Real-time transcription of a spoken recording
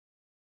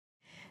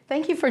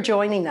Thank you for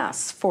joining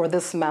us for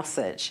this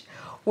message.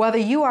 Whether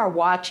you are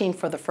watching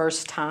for the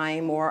first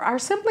time or are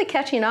simply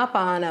catching up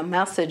on a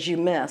message you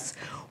missed,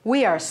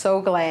 we are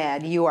so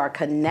glad you are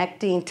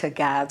connecting to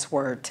God's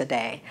Word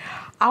today.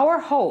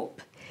 Our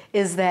hope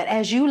is that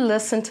as you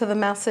listen to the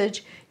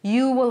message,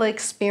 you will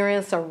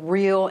experience a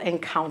real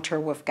encounter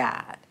with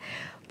God.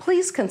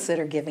 Please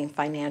consider giving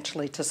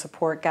financially to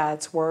support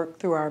God's work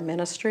through our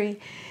ministry.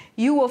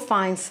 You will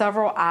find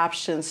several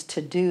options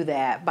to do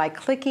that by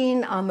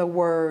clicking on the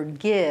word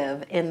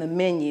give in the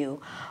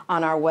menu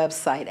on our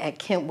website at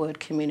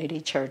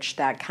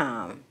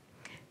kentwoodcommunitychurch.com.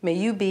 May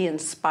you be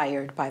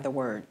inspired by the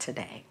word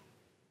today.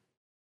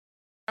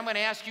 I'm going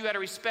to ask you out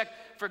of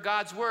respect for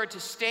God's word to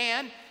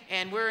stand,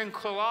 and we're in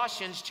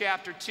Colossians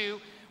chapter 2.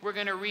 We're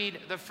going to read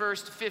the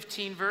first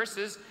 15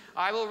 verses.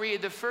 I will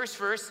read the first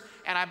verse,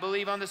 and I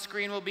believe on the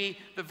screen will be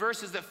the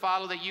verses that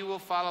follow that you will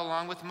follow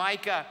along with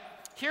Micah.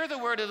 Hear the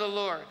word of the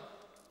Lord.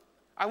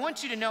 I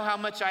want you to know how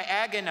much I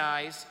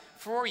agonize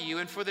for you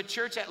and for the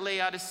church at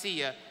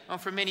Laodicea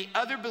and for many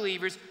other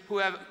believers who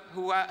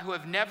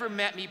have never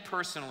met me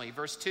personally.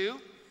 Verse 2.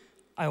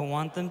 I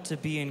want them to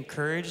be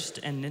encouraged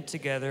and knit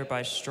together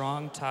by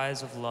strong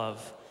ties of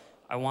love.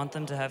 I want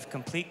them to have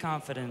complete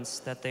confidence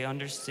that they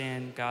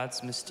understand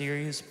God's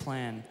mysterious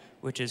plan,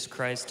 which is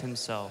Christ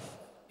himself.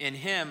 In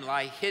him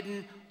lie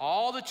hidden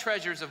all the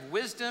treasures of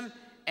wisdom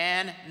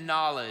and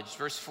knowledge.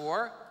 Verse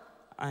 4.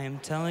 I am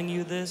telling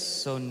you this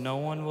so no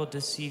one will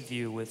deceive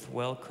you with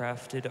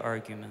well-crafted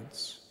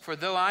arguments. For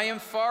though I am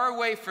far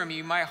away from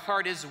you, my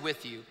heart is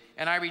with you,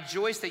 and I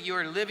rejoice that you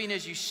are living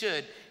as you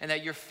should, and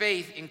that your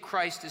faith in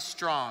Christ is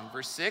strong.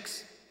 Verse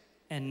 6.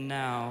 And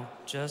now,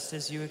 just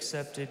as you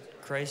accepted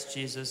Christ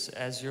Jesus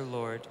as your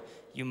Lord,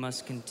 you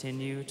must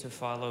continue to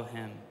follow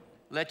him.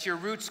 Let your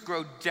roots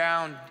grow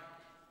down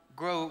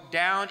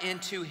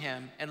into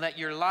him, and let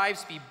your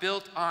lives be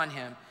built on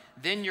him.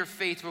 Then your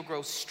faith will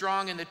grow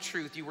strong in the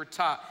truth you were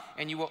taught,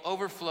 and you will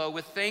overflow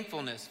with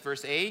thankfulness.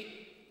 Verse 8.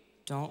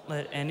 Don't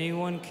let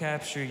anyone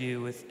capture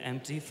you with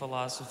empty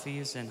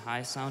philosophies and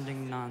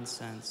high-sounding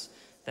nonsense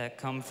that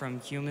come from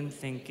human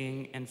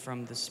thinking and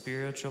from the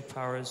spiritual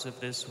powers of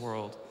this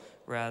world,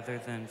 rather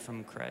than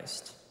from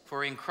Christ.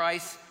 For in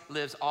Christ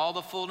lives all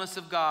the fullness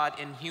of God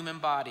in human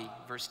body.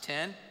 Verse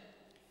 10.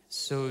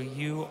 So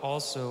you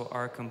also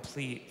are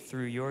complete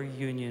through your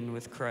union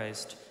with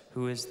Christ,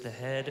 who is the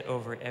head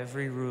over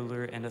every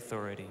ruler and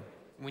authority.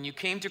 When you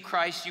came to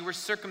Christ, you were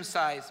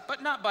circumcised,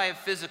 but not by a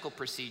physical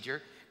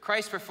procedure.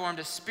 Christ performed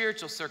a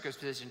spiritual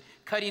circumcision,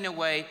 cutting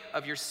away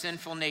of your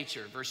sinful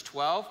nature. Verse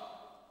 12.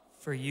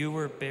 For you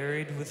were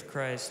buried with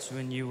Christ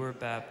when you were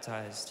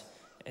baptized,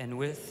 and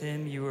with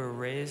him you were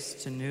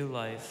raised to new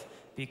life,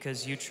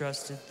 because you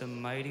trusted the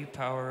mighty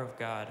power of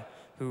God,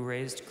 who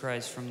raised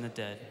Christ from the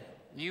dead.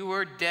 You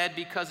were dead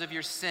because of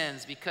your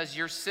sins, because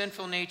your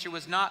sinful nature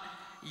was not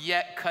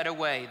yet cut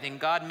away. Then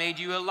God made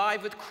you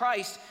alive with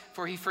Christ,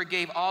 for he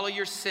forgave all of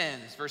your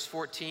sins. Verse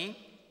 14.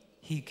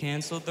 He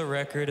canceled the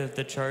record of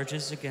the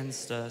charges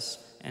against us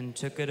and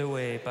took it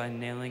away by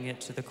nailing it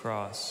to the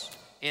cross.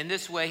 In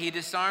this way, he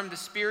disarmed the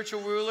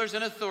spiritual rulers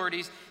and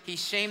authorities. He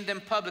shamed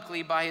them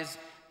publicly by his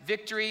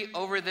victory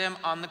over them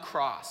on the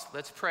cross.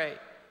 Let's pray.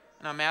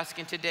 And I'm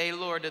asking today,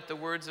 Lord, that the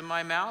words of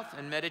my mouth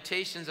and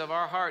meditations of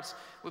our hearts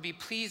will be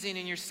pleasing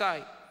in your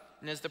sight.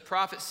 And as the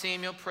prophet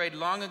Samuel prayed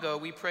long ago,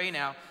 we pray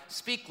now,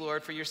 speak,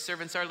 Lord, for your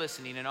servants are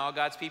listening. And all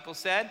God's people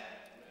said,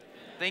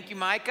 amen. Thank you,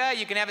 Micah.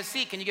 You can have a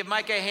seat. Can you give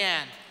Micah a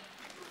hand?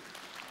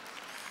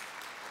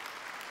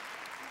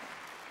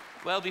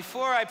 Well,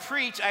 before I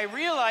preach, I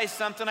realized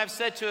something I've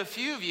said to a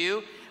few of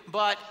you,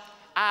 but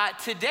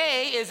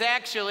today is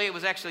actually, it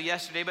was actually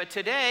yesterday, but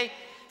today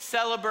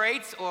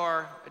celebrates,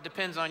 or it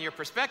depends on your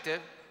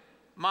perspective,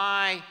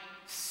 my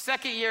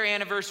second year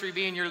anniversary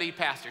being your lead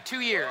pastor. 2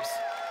 years.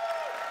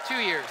 2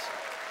 years.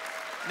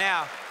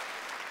 Now,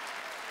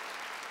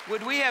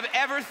 would we have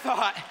ever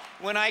thought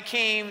when I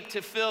came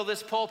to fill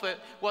this pulpit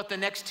what the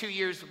next 2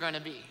 years were going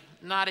to be?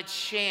 Not a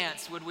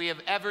chance would we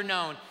have ever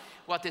known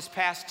what this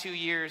past 2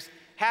 years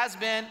has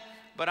been,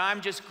 but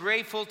I'm just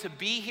grateful to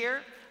be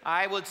here.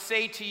 I would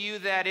say to you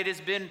that it has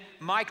been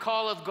my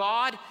call of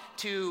God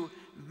to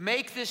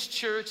make this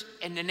church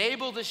and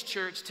enable this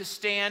church to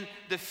stand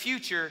the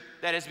future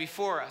that is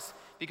before us.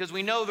 Because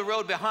we know the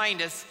road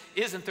behind us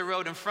isn't the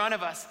road in front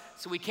of us,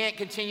 so we can't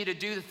continue to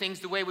do the things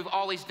the way we've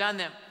always done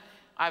them.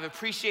 I've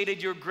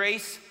appreciated your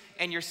grace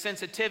and your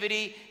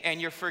sensitivity and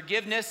your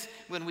forgiveness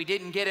when we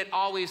didn't get it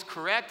always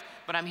correct,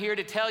 but I'm here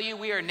to tell you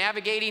we are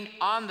navigating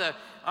on the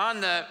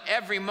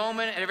every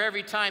moment and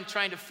every time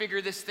trying to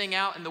figure this thing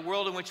out in the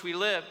world in which we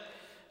live.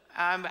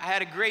 I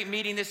had a great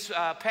meeting this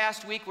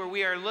past week where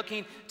we are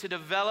looking to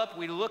develop.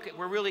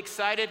 We're really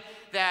excited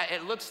that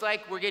it looks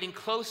like we're getting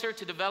closer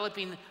to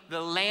developing the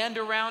land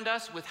around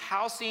us with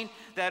housing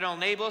that will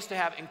enable us to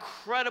have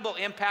incredible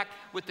impact,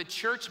 with the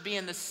church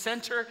being the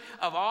center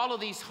of all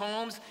of these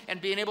homes and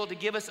being able to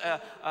give us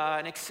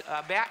that's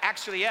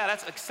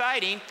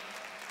exciting,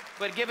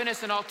 but giving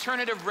us an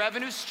alternative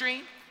revenue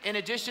stream. In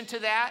addition to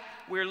that,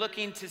 we're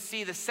looking to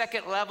see the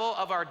second level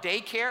of our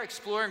daycare,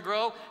 Explore and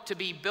Grow, to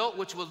be built,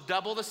 which will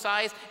double the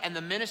size and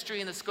the ministry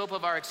and the scope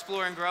of our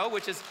Explore and Grow,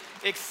 which is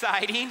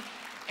exciting.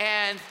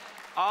 And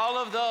all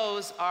of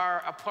those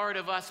are a part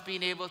of us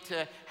being able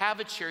to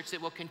have a church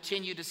that will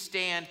continue to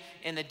stand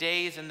in the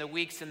days and the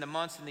weeks and the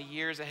months and the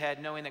years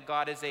ahead, knowing that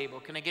God is able.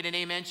 Can I get an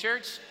amen,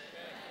 church?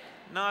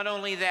 Amen. Not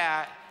only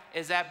that,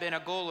 has that been a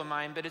goal of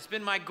mine, but it's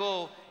been my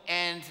goal,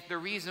 and the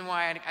reason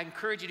why I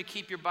encourage you to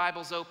keep your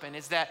Bibles open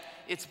is that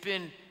it's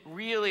been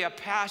really a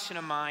passion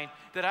of mine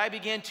that I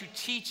begin to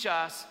teach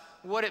us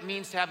what it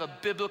means to have a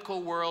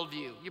biblical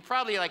worldview. You're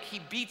probably like,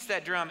 he beats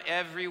that drum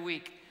every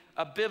week,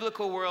 a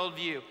biblical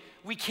worldview.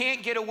 We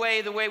can't get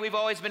away the way we've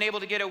always been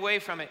able to get away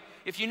from it.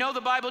 If you know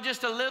the Bible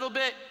just a little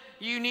bit,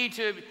 you need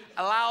to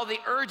allow the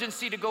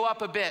urgency to go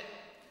up a bit,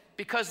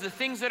 because the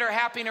things that are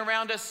happening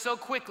around us so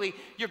quickly,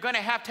 you're going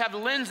to have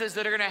lenses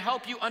that are going to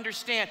help you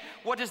understand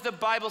what does the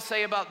Bible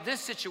say about this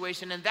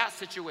situation and that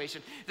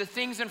situation, the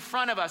things in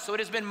front of us. So it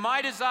has been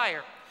my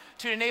desire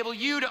to enable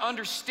you to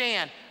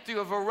understand through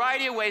a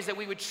variety of ways that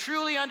we would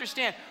truly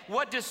understand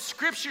what does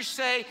Scripture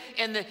say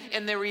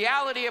in the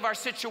reality of our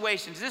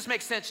situations. Does this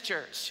make sense,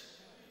 church?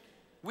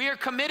 We are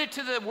committed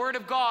to the Word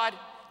of God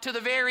to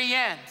the very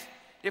end.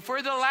 If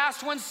we're the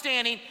last one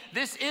standing,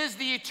 this is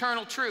the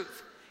eternal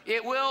truth.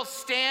 It will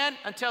stand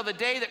until the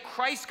day that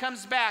Christ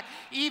comes back,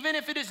 even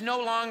if it is no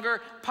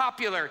longer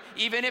popular,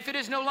 even if it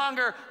is no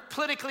longer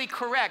politically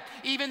correct,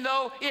 even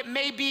though it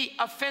may be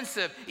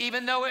offensive,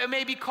 even though it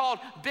may be called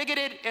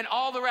bigoted and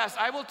all the rest.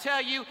 I will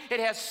tell you, it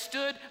has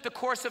stood the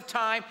course of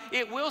time.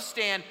 It will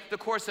stand the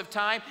course of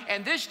time.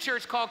 And this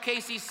church called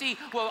KCC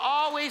will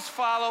always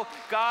follow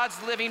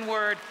God's living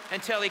word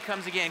until he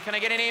comes again. Can I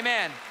get an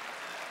amen?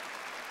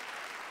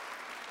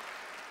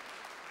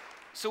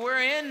 So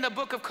we're in the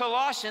book of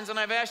Colossians, and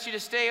I've asked you to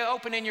stay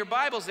open in your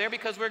Bibles there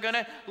because we're going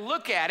to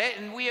look at it.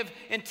 And we have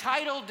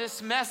entitled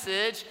this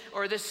message,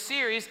 or this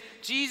series,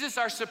 Jesus,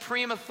 Our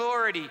Supreme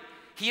Authority.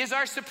 He is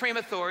our supreme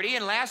authority.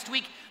 And last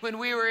week when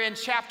we were in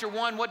chapter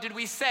 1, what did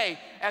we say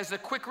as a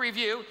quick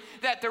review?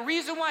 That the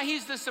reason why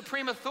he's the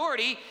supreme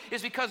authority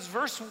is because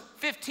verse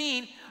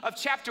 15 of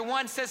chapter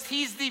 1 says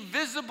he's the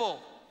visible.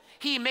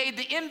 He made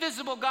the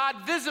invisible God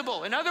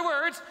visible. In other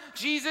words,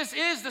 Jesus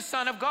is the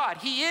Son of God.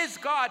 He is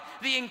God,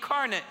 the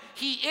incarnate.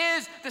 He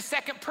is the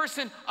second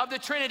person of the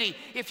Trinity.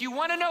 If you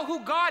want to know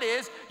who God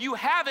is, you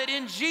have it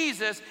in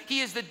Jesus. He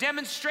is the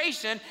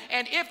demonstration.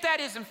 And if that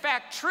is in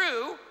fact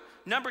true,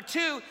 number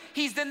two,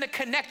 he's then the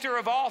connector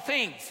of all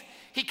things.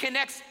 He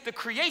connects the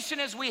creation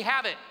as we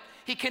have it.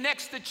 He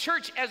connects the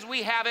church as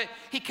we have it.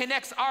 He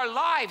connects our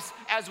lives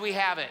as we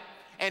have it.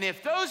 And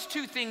if those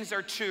two things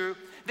are true,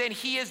 then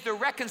he is the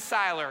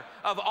reconciler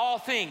of all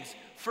things.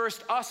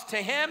 First us to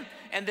him,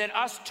 and then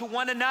us to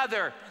one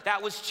another.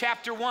 That was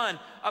chapter 1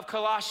 of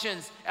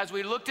Colossians as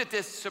we looked at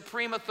this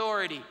supreme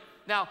authority.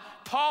 Now,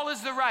 Paul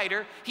is the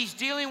writer. He's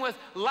dealing with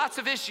lots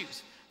of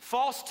issues,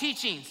 false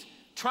teachings,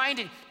 trying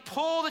to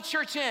pull the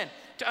church in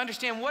to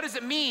understand what does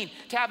it mean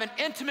to have an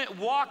intimate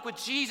walk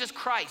with Jesus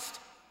Christ.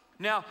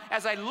 Now,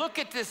 as I look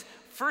at this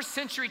first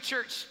century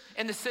church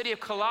in the city of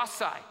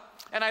Colossae,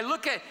 and I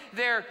look at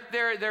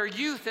their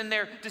youth and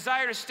their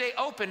desire to stay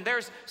open,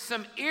 there's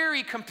some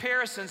eerie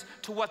comparisons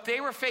to what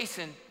they were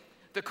facing,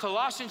 the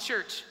Colossian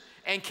church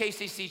and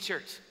KCC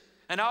church.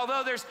 And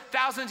although there's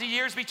thousands of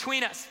years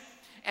between us,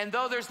 and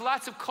though there's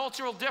lots of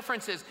cultural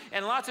differences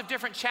and lots of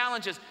different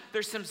challenges,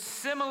 there's some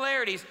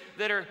similarities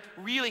that are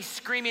really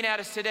screaming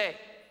at us today.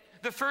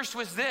 The first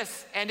was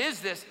this, and is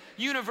this: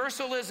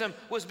 universalism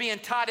was being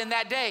taught in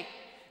that day,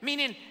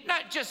 meaning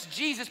not just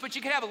Jesus, but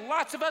you could have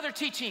lots of other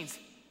teachings.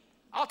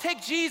 I'll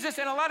take Jesus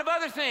and a lot of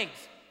other things.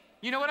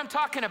 You know what I'm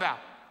talking about.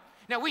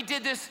 Now, we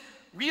did this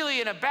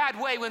really in a bad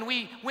way when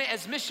we went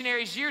as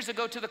missionaries years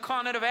ago to the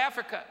continent of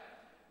Africa.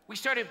 We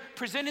started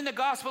presenting the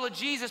gospel of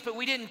Jesus, but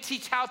we didn't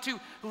teach how to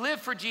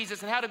live for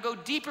Jesus and how to go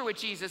deeper with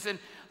Jesus. And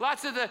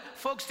lots of the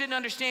folks didn't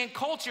understand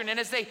culture. And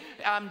as they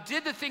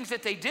did the things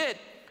that they did,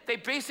 they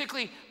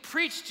basically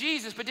preached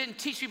Jesus, but didn't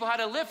teach people how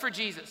to live for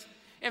Jesus.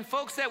 And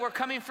folks that were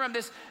coming from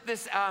this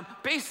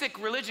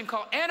basic religion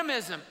called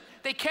animism,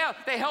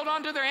 they held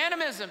on to their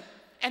animism,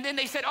 and then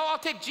they said, oh, I'll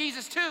take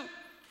Jesus too.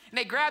 And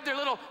they grabbed their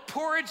little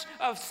porridge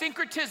of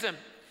syncretism,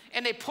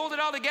 and they pulled it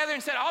all together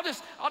and said, I'll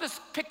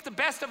just pick the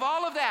best of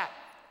all of that.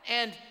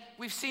 And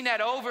we've seen that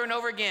over and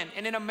over again.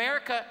 And in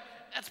America,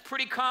 that's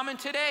pretty common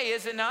today,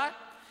 is it not?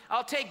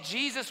 I'll take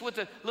Jesus with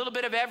a little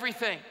bit of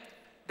everything.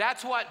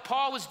 That's what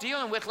Paul was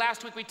dealing with.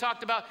 Last week we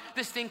talked about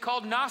this thing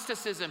called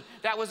Gnosticism.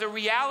 That was a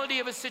reality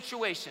of a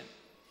situation.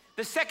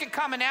 The second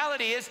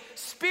commonality is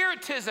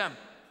Spiritism.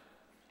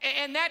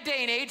 In that day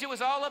and age, it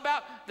was all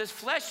about the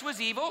flesh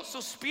was evil, so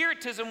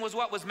Spiritism was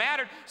what was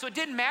mattered, so it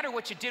didn't matter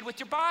what you did with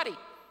your body.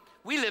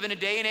 We live in a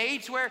day and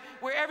age where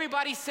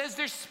everybody says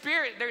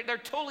they're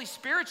totally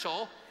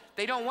spiritual.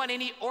 They don't want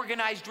any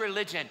organized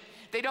religion.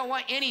 They don't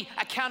want any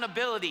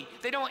accountability.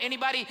 They don't want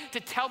anybody to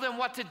tell them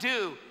what to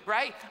do,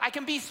 right? I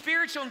can be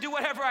spiritual and do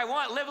whatever I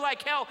want, live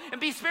like hell and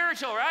be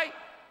spiritual, right?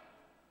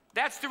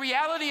 That's the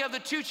reality of the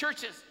two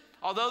churches.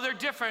 Although they're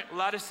different, a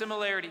lot of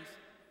similarities.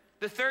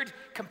 The third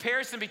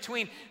comparison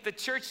between the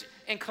church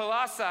in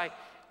Colossae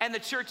and the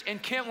church in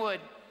Kentwood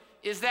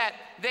is that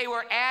they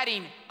were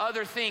adding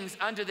other things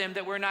unto them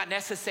that were not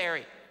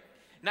necessary.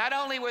 Not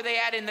only were they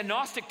adding the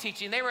Gnostic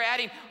teaching, they were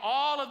adding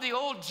all of the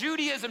old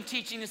Judaism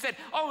teaching and said,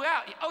 oh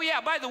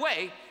yeah, by the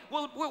way,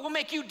 we'll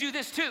make you do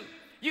this too.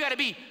 You gotta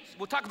be,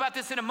 we'll talk about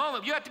this in a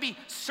moment, you have to be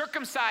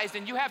circumcised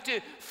and you have to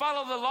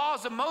follow the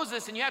laws of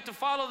Moses and you have to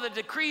follow the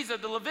decrees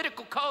of the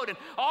Levitical code and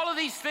all of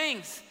these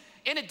things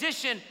in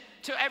addition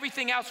to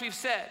everything else we've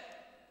said.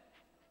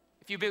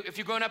 If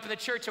you're growing up in the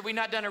church, have we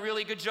not done a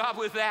really good job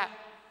with that?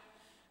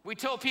 We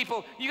told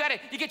people, you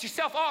get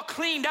yourself all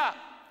cleaned up.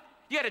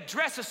 You gotta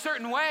dress a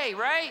certain way,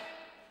 right?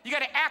 You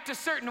gotta act a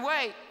certain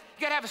way.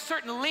 You gotta have a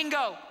certain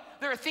lingo.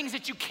 There are things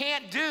that you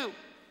can't do.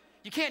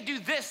 You can't do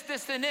this,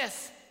 this, and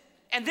this.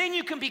 And then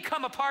you can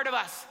become a part of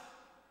us.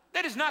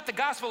 That is not the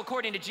gospel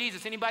according to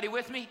Jesus. Anybody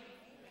with me?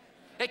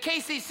 At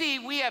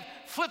KCC, we have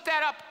flipped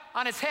that up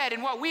on its head.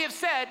 And what we have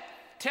said,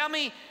 tell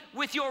me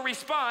with your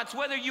response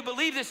whether you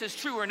believe this is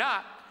true or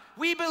not.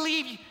 We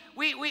believe,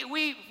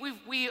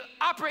 we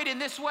operate in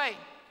this way.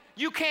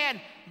 You can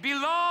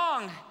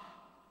belong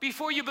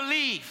before you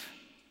believe.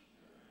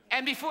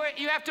 And before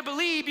you have to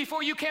believe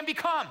before you can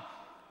become.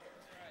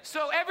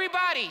 So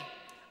everybody,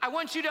 I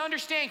want you to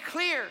understand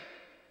clear,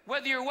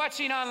 whether you're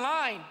watching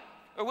online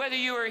or whether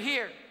you are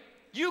here,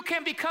 you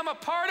can become a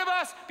part of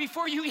us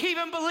before you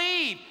even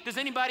believe. Does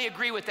anybody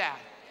agree with that?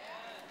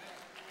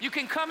 You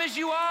can come as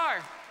you are.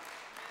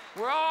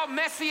 We're all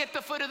messy at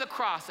the foot of the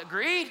cross,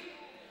 agreed?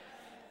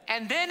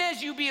 And then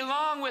as you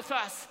belong with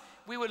us,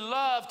 we would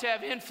love to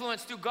have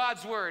influence through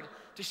God's word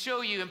to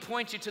show you and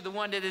point you to the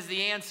one that is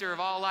the answer of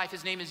all life.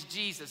 His name is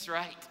Jesus,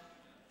 right?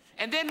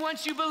 And then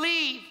once you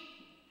believe,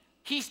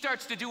 he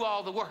starts to do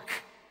all the work.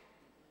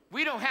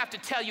 We don't have to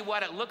tell you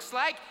what it looks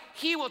like.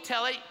 He will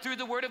tell it through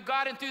the word of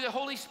God and through the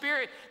Holy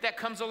Spirit that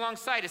comes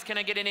alongside us. Can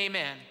I get an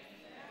amen?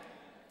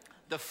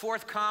 The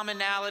fourth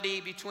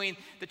commonality between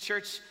the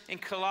church in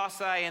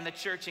Colossae and the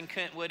church in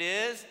Kentwood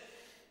is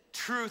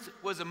truth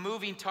was a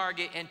moving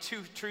target, and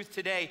truth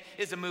today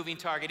is a moving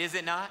target, is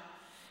it not?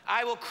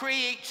 I will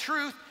create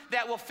truth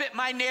that will fit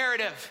my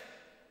narrative.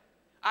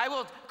 I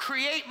will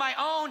create my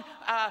own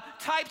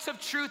types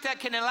of truth that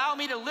can allow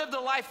me to live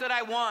the life that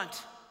I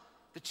want.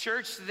 The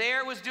church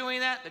there was doing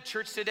that. The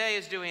church today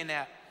is doing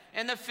that.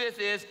 And the fifth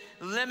is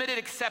limited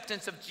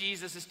acceptance of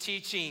Jesus'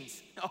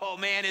 teachings. Oh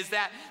man, is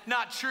that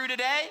not true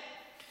today?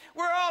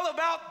 We're all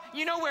about,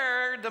 you know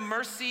where the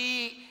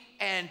mercy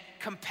and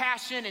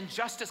compassion and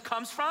justice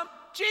comes from?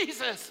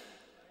 Jesus.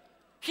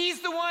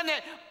 He's the one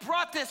that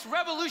brought this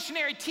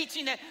revolutionary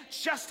teaching that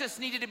justice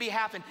needed to be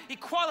happen,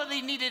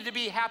 equality needed to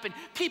be happen,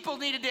 people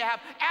needed to have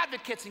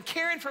advocates and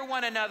caring for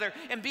one another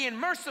and being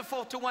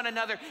merciful to one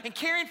another and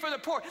caring for the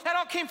poor. That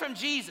all came from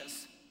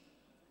Jesus.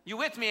 You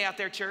with me out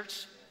there,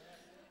 church?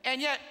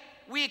 And yet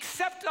we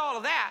accept all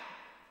of that,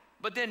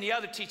 but then the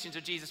other teachings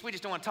of Jesus, we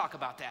just don't want to talk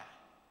about that.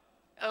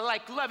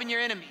 Like loving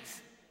your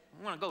enemies.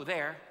 We want to go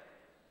there.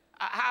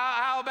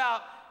 How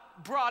about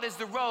broad is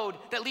the road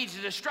that leads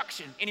to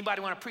destruction?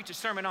 Anybody want to preach a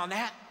sermon on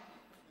that?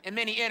 And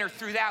many enter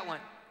through that one.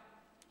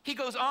 He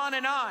goes on,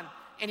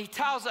 and he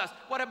tells us,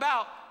 what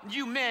about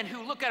you men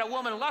who look at a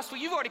woman lustful?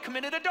 You've already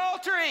committed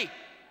adultery.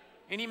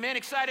 Any men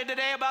excited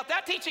today about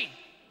that teaching?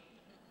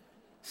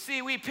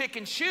 See, we pick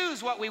and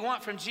choose what we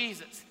want from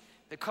Jesus.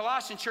 The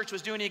Colossian church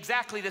was doing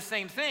exactly the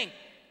same thing.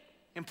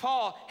 And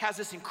Paul has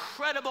this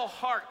incredible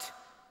heart.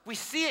 We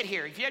see it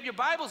here. If you have your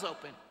Bibles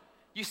open,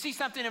 you see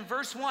something in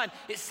verse 1.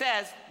 It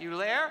says, you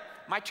there?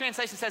 My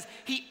translation says,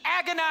 he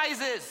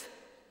agonizes.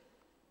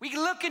 We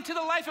look into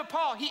the life of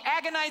Paul. He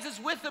agonizes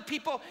with the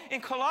people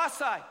in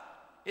Colossae.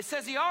 It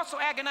says he also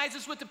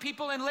agonizes with the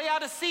people in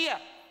Laodicea.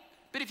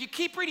 But if you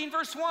keep reading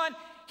verse 1,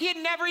 he had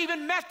never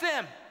even met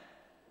them.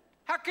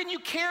 How can you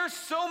care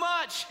so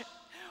much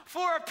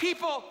for a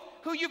people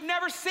who you've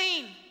never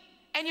seen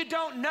and you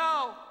don't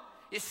know?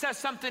 It says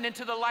something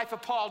into the life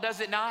of Paul,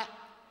 does it not?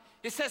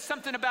 It says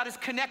something about his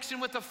connection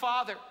with the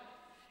Father.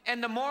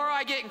 And the more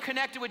I get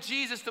connected with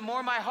Jesus, the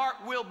more my heart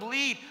will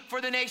bleed for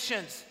the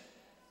nations.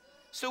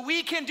 So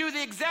we can do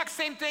the exact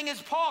same thing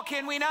as Paul,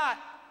 can we not?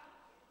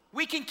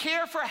 We can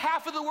care for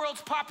half of the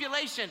world's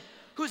population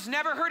who's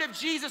never heard of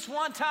Jesus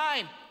one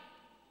time.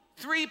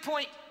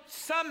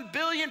 3-point-some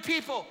billion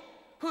people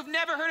who've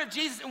never heard of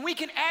Jesus, and we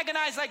can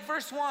agonize like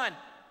verse 1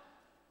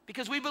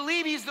 because we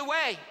believe he's the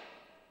way.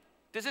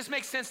 Does this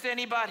make sense to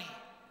anybody?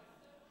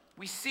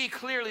 We see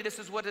clearly this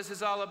is what this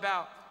is all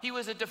about. He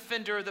was a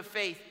defender of the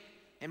faith.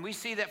 And we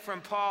see that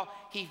from Paul.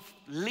 He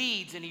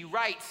leads and he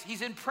writes.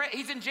 He's in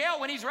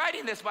jail when he's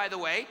writing this, by the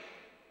way.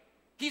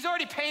 He's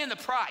already paying the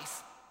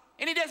price.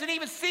 And he doesn't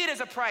even see it as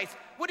a price.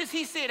 What does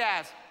he see it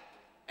as?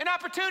 An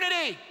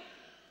opportunity.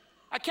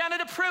 I count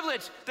it a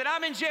privilege that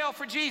I'm in jail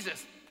for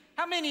Jesus.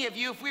 How many of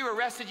you, if we were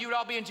arrested, you would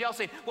all be in jail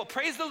saying, well,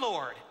 praise the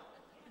Lord.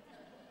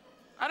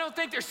 I don't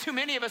think there's too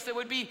many of us that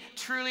would be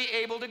truly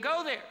able to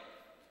go there.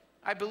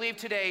 I believe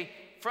today,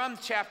 from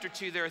chapter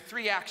 2, there are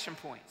 3 action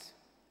points.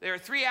 There are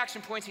 3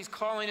 action points he's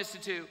calling us to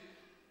do.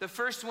 The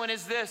first one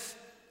is this,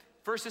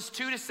 verses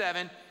 2 to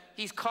 7.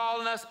 he's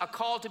calling us a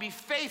call to be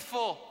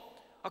faithful.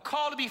 A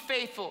call to be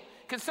faithful.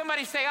 Can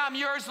somebody say, I'm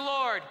yours,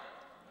 Lord?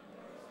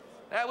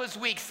 That was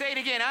weak. Say it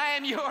again. I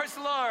am yours,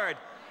 Lord.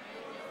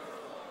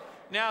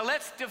 Now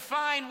let's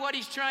define what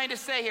he's trying to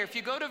say here. If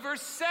you go to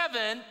verse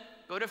 7,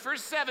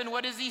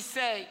 what does he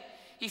say?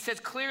 He says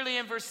clearly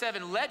in verse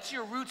 7, let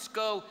your roots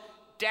go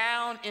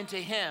down into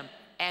him,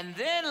 and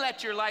then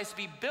let your lives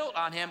be built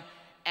on him,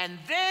 and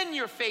then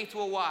your faith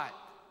will what?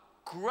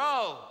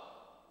 Grow.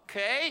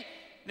 Okay?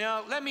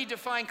 Now let me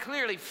define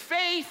clearly.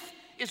 Faith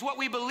is what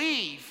we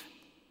believe.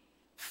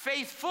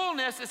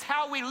 Faithfulness is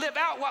how we live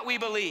out what we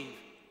believe.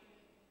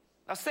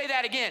 I'll say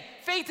that again.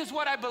 Faith is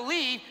what I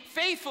believe.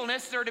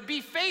 Faithfulness, or to be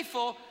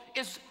faithful,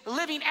 is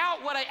living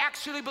out what I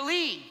actually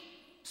believe.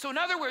 So in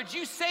other words,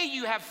 you say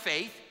you have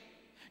faith,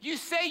 you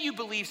say you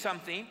believe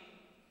something,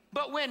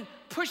 but when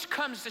push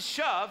comes to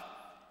shove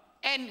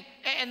and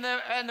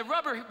the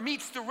rubber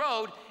meets the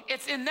road,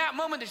 it's in that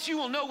moment that you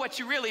will know what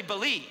you really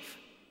believe.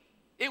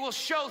 It will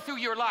show through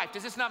your life.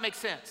 Does this not make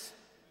sense?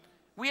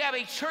 We have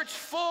a church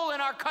full in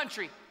our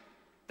country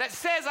that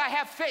says I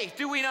have faith,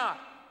 do we not?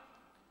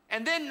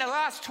 And then the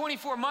last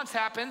 24 months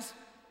happens,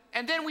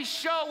 and then we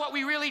show what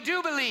we really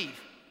do believe.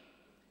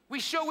 We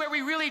show where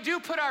we really do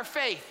put our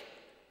faith.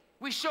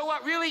 We show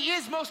what really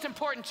is most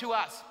important to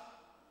us.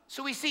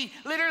 So we see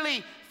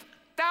literally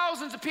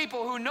thousands of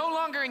people who are no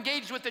longer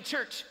engaged with the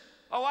church.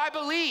 Oh, I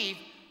believe,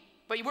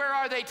 but where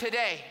are they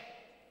today?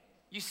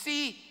 You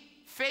see,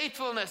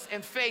 faithfulness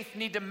and faith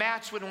need to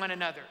match with one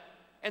another.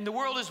 And the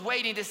world is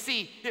waiting to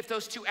see if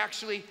those two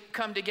actually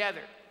come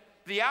together.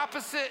 The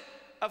opposite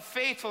of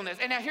faithfulness.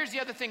 And now here's the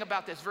other thing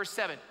about this, verse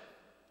 7.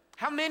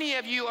 How many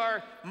of you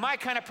are my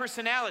kind of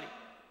personality?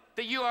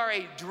 That you are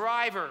a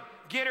driver,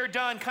 get her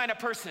done kind of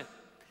person.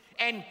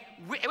 And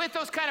with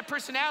those kind of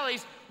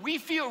personalities, we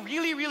feel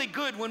really, really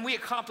good when we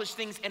accomplish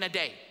things in a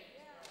day.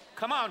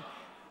 Come on.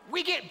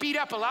 We get beat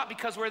up a lot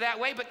because we're that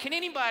way, but can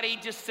anybody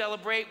just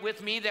celebrate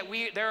with me that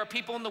there are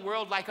people in the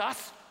world like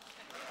us?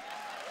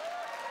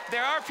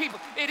 There are people.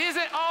 It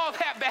isn't all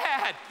that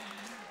bad.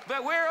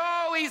 But we're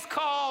always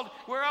called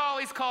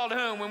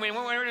whom? When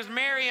we're just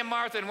Mary and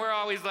Martha, and we're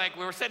always like,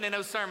 we're sitting in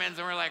those sermons,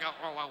 and we're like,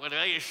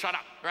 oh, shut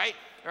up, right?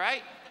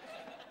 Right?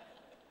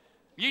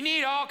 You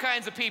need all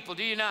kinds of people,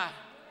 do you not?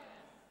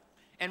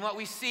 And what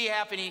we see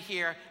happening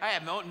here, I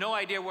have no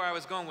idea where I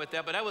was going with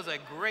that, but that was a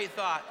great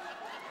thought.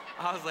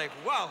 I was like,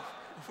 whoa,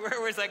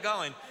 where's that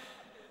going?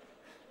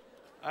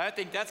 I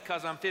think that's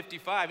because I'm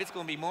 55. It's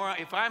going to be more.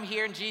 If I'm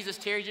here and Jesus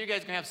tarries, you guys are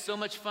going to have so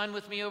much fun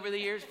with me over the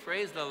years.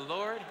 Praise the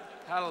Lord.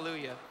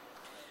 Hallelujah.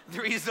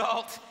 The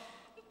result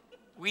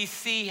we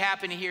see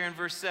happening here in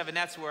verse 7,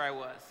 that's where I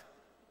was.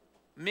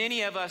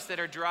 Many of us that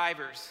are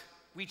drivers,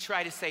 we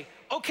try to say,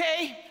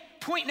 okay,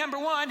 point number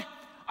 1,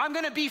 I'm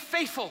going to be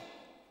faithful.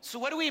 So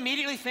what do we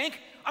immediately think?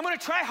 I'm going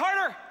to try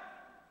harder.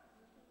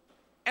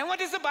 And what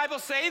does the Bible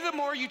say? The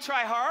more you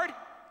try hard,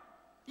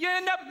 you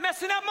end up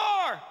messing up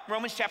more.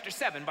 Romans chapter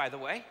 7, by the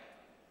way.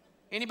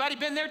 Anybody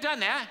been there, done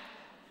that?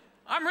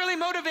 I'm really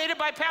motivated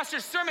by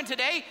Pastor's sermon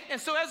today, and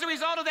so as a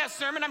result of that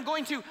sermon, I'm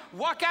going to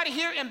walk out of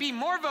here and be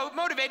more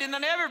motivated than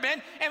I've ever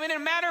been, and in a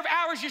matter of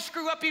hours, you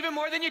screw up even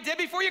more than you did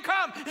before you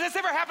come. Has this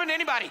ever happened to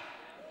anybody?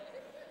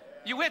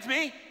 You with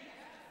me?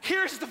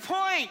 Here's the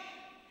point.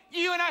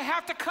 You and I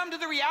have to come to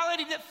the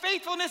reality that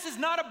faithfulness is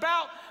not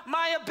about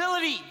my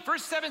ability.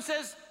 Verse 7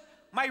 says,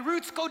 my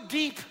roots go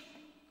deep,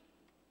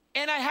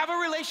 and I have a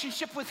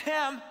relationship with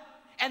him,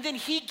 and then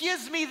he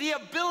gives me the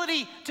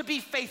ability to be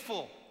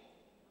faithful.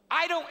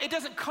 It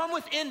doesn't come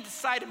within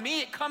inside of me,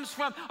 it comes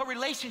from a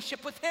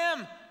relationship with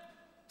him.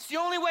 It's the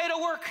only way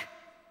it'll work.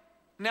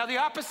 Now the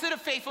opposite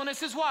of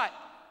faithfulness is what?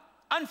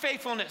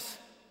 Unfaithfulness.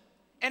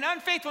 And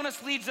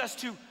unfaithfulness leads us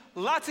to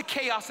lots of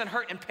chaos and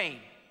hurt and pain.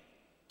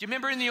 Do you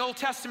remember in the Old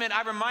Testament,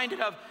 I'm reminded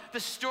of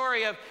the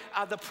story of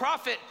the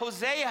prophet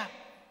Hosea.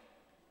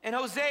 And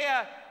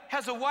Hosea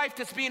has a wife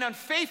that's being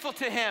unfaithful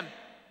to him.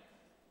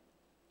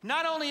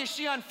 Not only is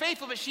she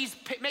unfaithful, but she's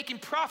making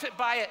profit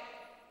by it.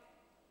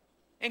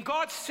 And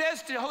God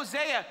says to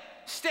Hosea,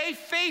 stay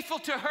faithful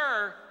to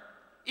her,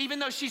 even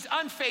though she's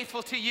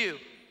unfaithful to you.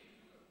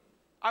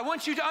 I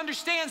want you to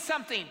understand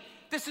something.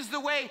 This is the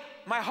way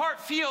my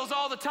heart feels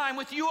all the time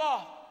with you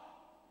all.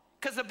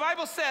 Because the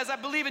Bible says, I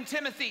believe in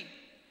Timothy,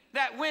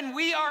 that when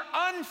we are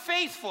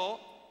unfaithful,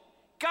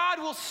 God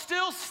will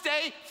still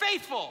stay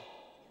faithful.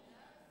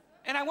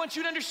 And I want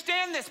you to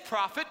understand this,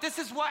 prophet. This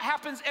is what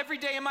happens every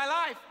day in my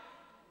life.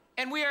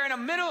 And we are in the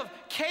middle of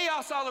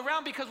chaos all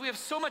around because we have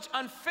so much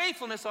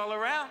unfaithfulness all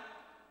around.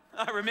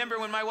 I remember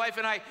when my wife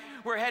and I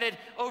were headed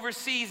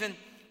overseas, and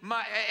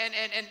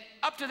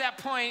up to that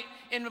point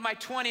in my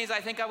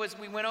 20s,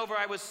 we went over,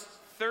 I was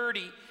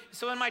 30.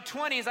 So in my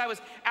 20s, I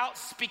was out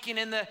speaking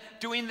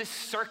doing the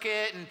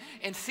circuit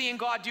and seeing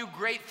God do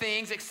great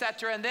things,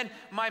 etc. And then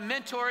my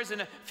mentors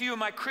and a few of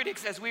my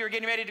critics, as we were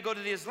getting ready to go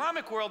to the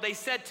Islamic world, they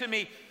said to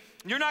me,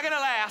 you're not gonna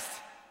last.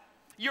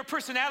 Your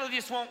personality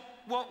just won't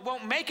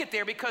make it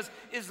there, because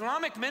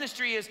Islamic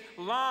ministry is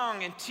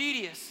long and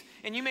tedious.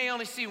 And you may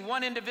only see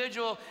one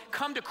individual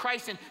come to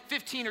Christ in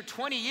 15 or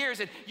 20 years,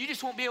 and you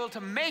just won't be able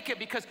to make it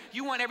because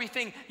you want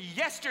everything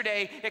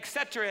yesterday,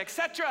 etc.,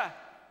 etc.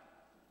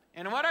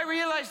 And what I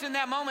realized in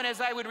that moment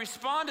as I would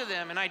respond to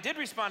them, and I did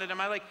respond to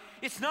them,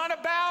 it's not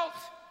about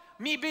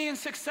me being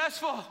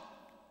successful.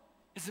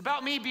 It's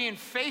about me being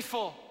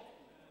faithful.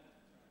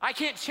 I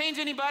can't change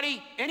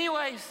anybody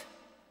anyways.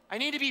 I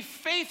need to be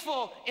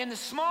faithful in the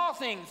small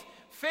things,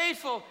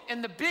 faithful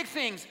in the big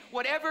things.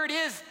 Whatever it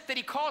is that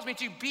he calls me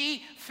to,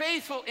 be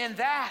faithful in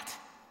that.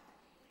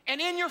 And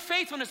in your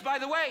faithfulness, by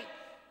the way,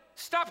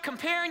 stop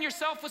comparing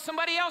yourself with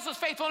somebody else's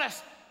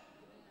faithfulness.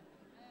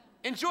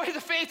 Enjoy the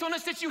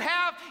faithfulness that you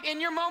have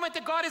in your moment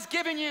that God has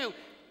given you.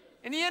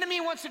 And the enemy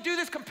wants to do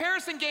this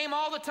comparison game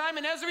all the time,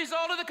 and as a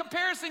result of the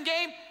comparison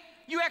game,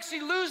 you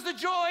actually lose the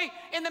joy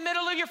in the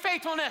middle of your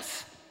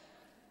faithfulness.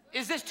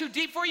 Is this too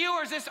deep for you,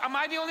 or am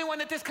I the only one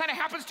that this kind of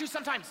happens to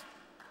sometimes?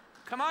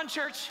 Come on,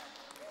 church.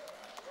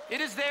 It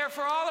is there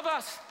for all of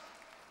us.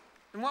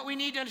 And what we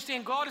need to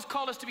understand, God has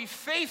called us to be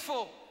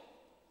faithful,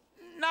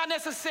 not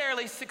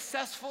necessarily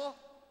successful.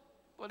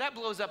 Well, that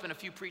blows up in a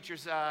few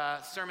preachers'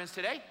 sermons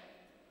today.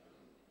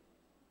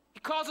 He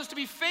calls us to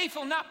be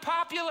faithful, not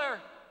popular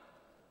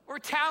or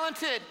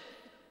talented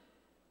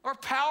or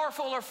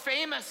powerful or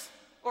famous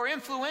or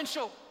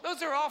influential.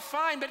 Those are all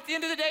fine, but at the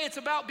end of the day, it's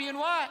about being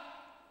what?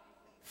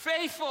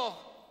 Faithful.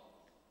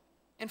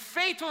 And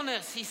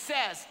faithfulness, he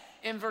says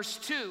in verse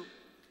 2,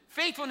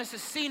 faithfulness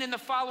is seen in the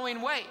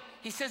following way.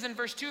 He says in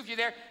verse 2, if you're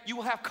there, you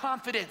will have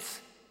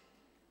confidence.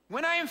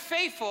 When I am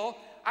faithful,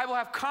 I will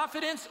have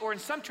confidence, or in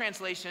some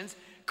translations,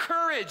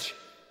 courage.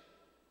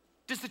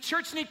 Does the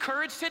church need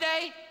courage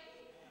today?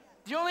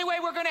 The only way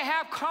we're going to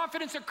have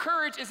confidence or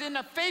courage is in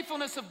the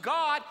faithfulness of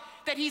God,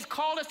 that he's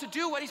called us to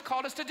do what he's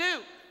called us to do.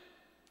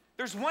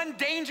 There's one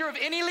danger of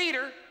any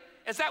leader,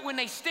 is that when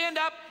they stand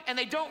up and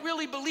they don't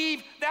really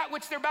believe that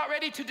which they're about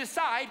ready to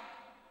decide,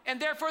 and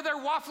therefore they're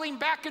waffling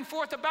back and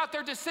forth about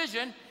their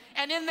decision,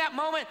 and in that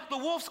moment, the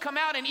wolves come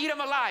out and eat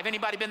them alive.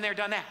 Anybody been there,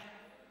 done that?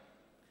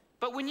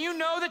 But when you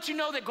know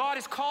that God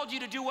has called you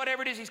to do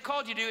whatever it is he's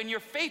called you to do, and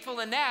you're faithful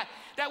in that,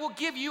 that will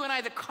give you and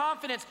I the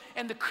confidence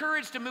and the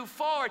courage to move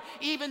forward,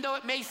 even though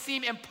it may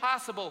seem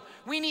impossible.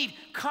 We need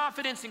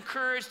confidence and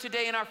courage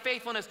today in our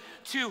faithfulness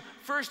to,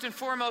 first and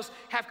foremost,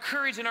 have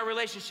courage in our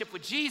relationship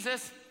with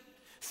Jesus.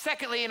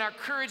 Secondly, in our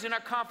courage and our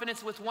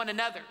confidence with one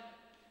another.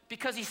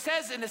 Because he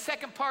says in the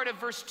second part of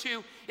verse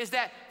 2 is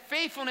that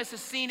faithfulness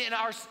is seen in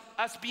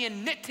us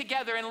being knit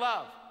together in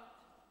love.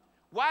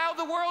 While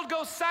the world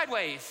goes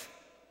sideways,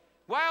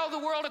 while the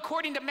world,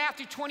 according to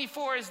Matthew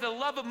 24, is the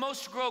love of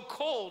most to grow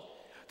cold,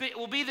 it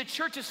will be the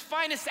church's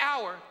finest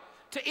hour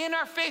to, in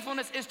our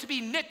faithfulness, is to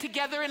be knit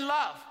together in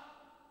love.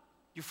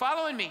 You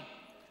following me?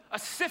 A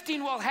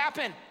sifting will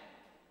happen.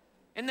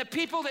 And the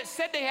people that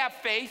said they have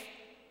faith,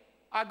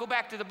 I go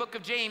back to the book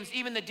of James,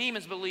 even the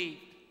demons believe,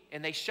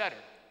 and they shudder.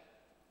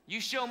 You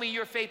show me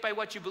your faith by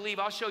what you believe,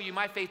 I'll show you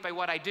my faith by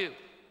what I do.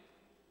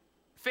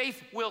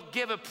 Faith will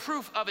give a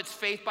proof of its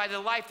faith by the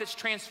life that's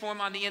transformed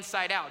on the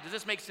inside out. Does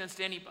this make sense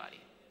to anybody?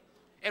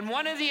 And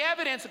one of the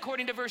evidence,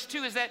 according to verse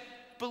 2, is that,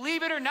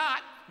 believe it or not,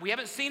 we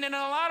haven't seen it in a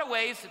lot of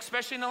ways,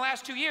 especially in the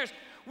last 2 years,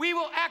 we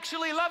will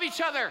actually love each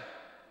other.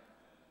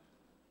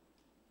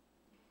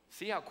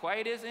 See how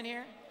quiet it is in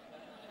here?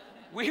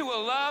 We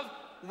will love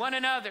one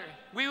another.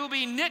 We will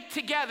be knit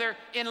together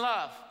in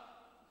love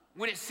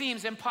when it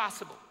seems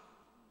impossible.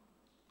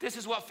 This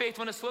is what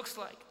faithfulness looks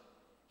like.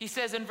 He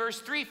says in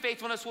verse 3,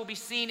 faithfulness will be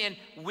seen in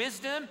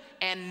wisdom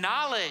and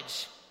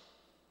knowledge.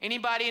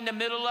 Anybody in the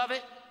middle of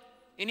it?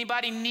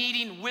 Anybody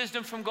needing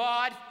wisdom from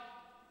God?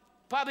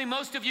 Probably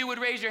most of you would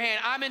raise your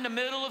hand. I'm in the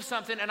middle of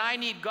something and I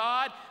need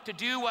God to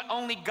do what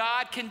only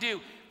God can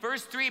do.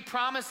 Verse 3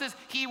 promises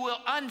he will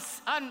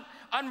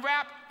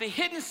unwrap the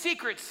hidden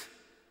secrets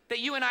that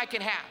you and I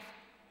can have.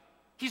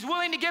 He's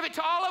willing to give it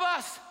to all of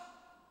us.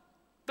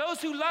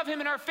 Those who love him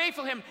and are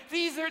faithful to him.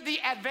 These are the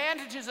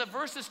advantages of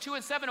verses 2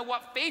 and 7 of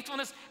what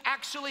faithfulness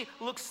actually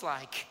looks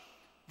like.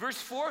 Verse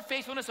 4,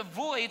 faithfulness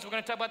avoids, we're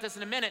going to talk about this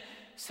in a minute,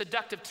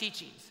 seductive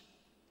teachings.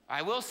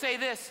 I will say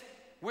this,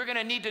 we're going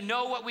to need to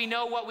know what we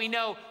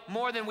know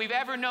more than we've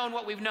ever known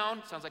what we've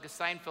known. Sounds like a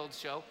Seinfeld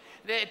show.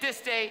 At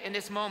this day, in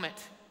this moment.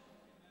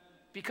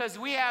 Because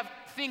we have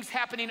things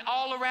happening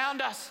all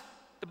around us.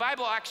 The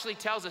Bible actually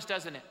tells us,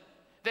 doesn't it?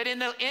 That in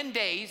the end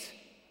days,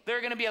 there are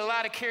going to be a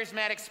lot of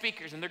charismatic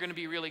speakers, and they're going to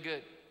be really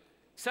good.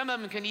 Some of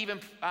them can even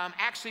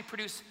actually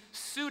produce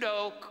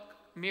pseudo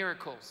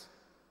miracles,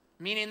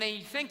 meaning they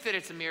think that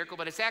it's a miracle,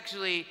 but it's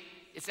actually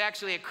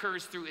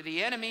occurs through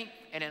the enemy,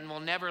 and it will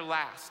never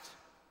last.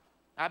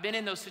 I've been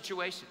in those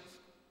situations.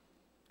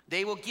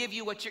 They will give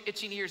you what your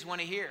itching ears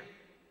want to hear.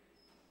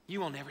 You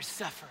will never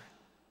suffer.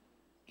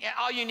 Yeah,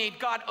 all you need,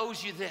 God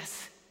owes you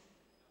this.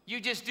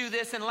 You just do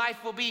this, and life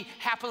will be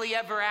happily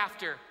ever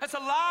after. That's a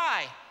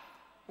lie.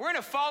 We're in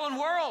a fallen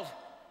world.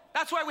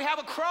 That's why we have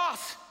a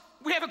cross.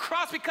 We have a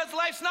cross because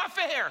life's not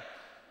fair.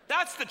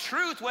 That's the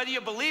truth, whether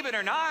you believe it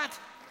or not.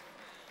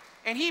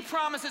 And he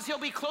promises he'll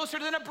be closer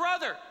than a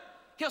brother.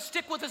 He'll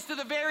stick with us to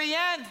the very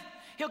end.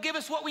 He'll give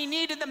us what we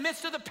need in the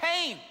midst of the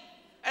pain.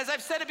 As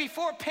I've said it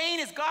before, pain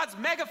is God's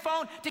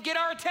megaphone to get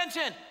our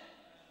attention.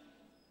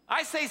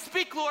 I say,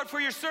 speak, Lord, for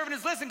your servant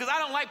is listening, because I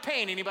don't like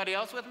pain. Anybody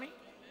else with me?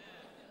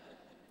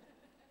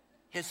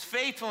 His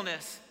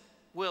faithfulness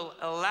will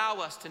allow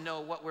us to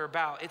know what we're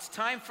about. It's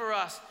time for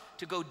us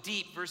to go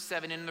deep, verse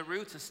 7, in the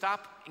roots and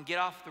stop and get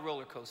off the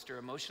roller coaster,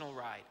 emotional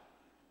ride.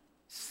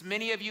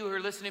 Many of you who are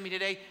listening to me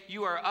today,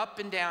 you are up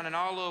and down and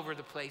all over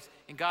the place.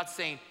 And God's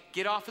saying,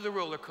 get off of the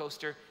roller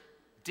coaster,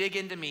 dig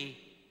into me,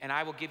 and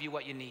I will give you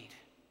what you need.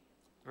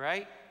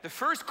 Right? The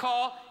first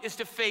call is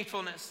to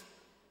faithfulness.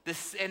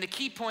 And the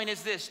key point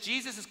is this: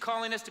 Jesus is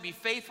calling us to be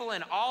faithful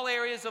in all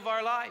areas of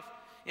our life.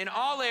 In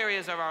all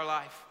areas of our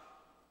life.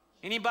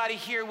 Anybody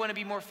here want to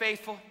be more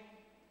faithful?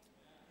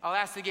 I'll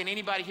ask again,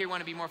 anybody here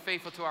want to be more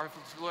faithful to our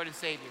Lord and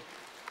Savior?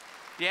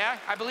 Yeah?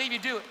 I believe you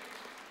do it.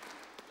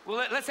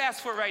 Well, let's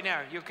ask for it right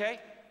now. You okay?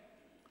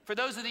 For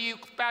those of you,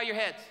 bow your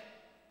heads.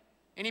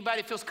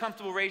 Anybody feels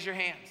comfortable, raise your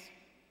hands.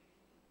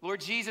 Lord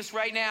Jesus,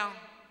 right now,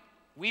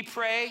 we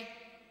pray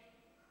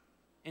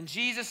in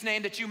Jesus'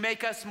 name that you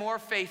make us more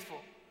faithful.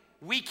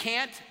 We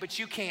can't, but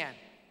you can.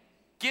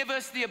 Give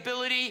us the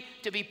ability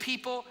to be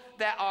people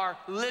that are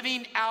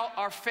living out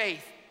our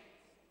faith.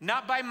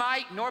 Not by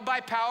might nor by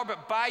power,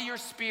 but by your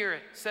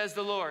Spirit, says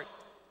the Lord.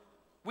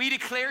 We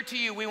declare to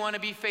you we want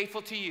to be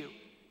faithful to you.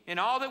 In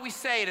all that we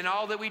say and in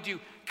all that we do,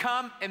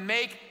 come and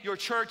make your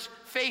church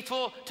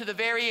faithful to the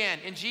very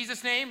end. In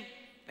Jesus' name,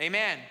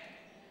 amen.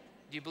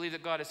 Do you believe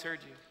that God has heard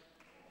you?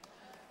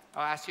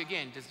 I'll ask you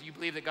again, do you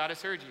believe that God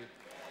has heard you?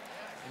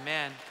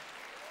 Amen.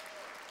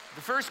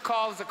 The first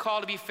call is a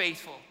call to be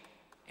faithful.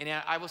 And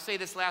I will say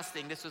this last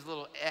thing. This was a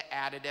little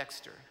added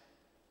extra.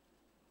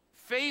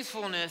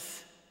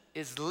 Faithfulness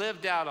is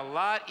lived out a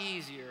lot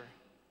easier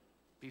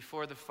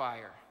before the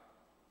fire.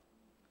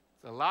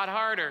 It's a lot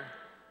harder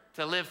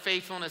to live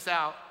faithfulness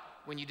out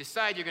when you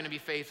decide you're going to be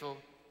faithful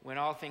when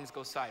all things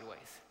go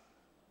sideways.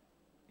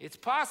 It's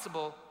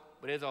possible,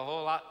 but it's a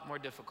whole lot more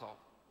difficult.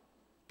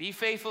 Be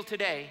faithful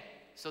today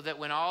so that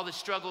when all the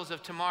struggles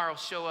of tomorrow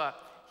show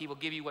up, he will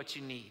give you what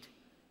you need.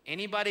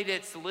 Anybody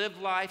that's lived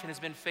life and has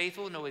been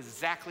faithful know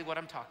exactly what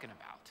I'm talking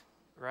about,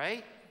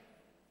 right?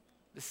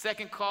 The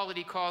second call that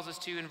he calls us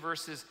to in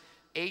verses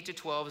 8 to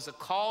 12 is a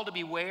call to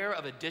beware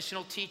of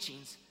additional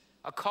teachings.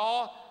 A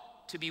call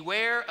to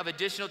beware of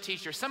additional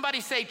teachers.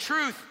 Somebody say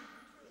truth.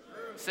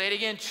 Say it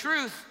again,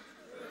 truth.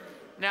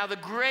 Now, the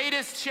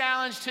greatest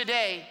challenge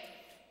today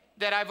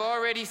that I've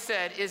already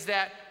said is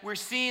that we're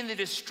seeing the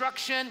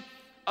destruction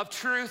of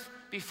truth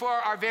before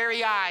our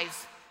very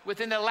eyes.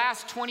 Within the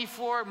last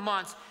 24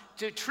 months,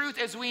 the truth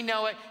as we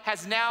know it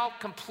has now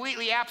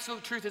completely,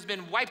 absolute truth has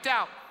been wiped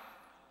out.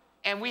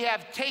 And we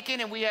have taken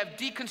and we have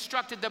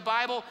deconstructed the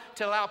Bible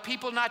to allow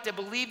people not to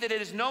believe that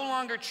it is no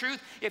longer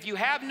truth. If you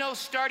have no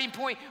starting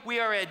point,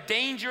 we are a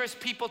dangerous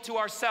people to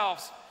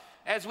ourselves.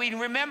 As we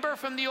remember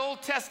from the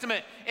Old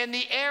Testament, in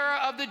the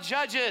era of the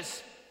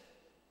judges,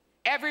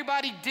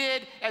 everybody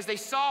did as they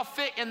saw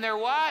fit in their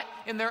what?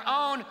 In their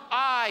own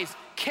eyes.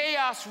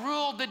 Chaos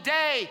ruled the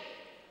day.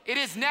 It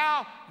is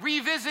now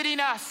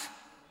revisiting us.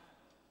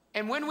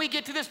 And when we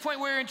get to this point,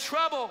 we're in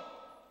trouble.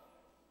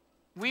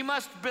 We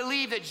must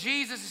believe that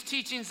Jesus'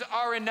 teachings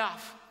are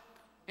enough.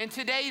 In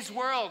today's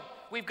world,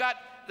 we've got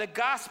the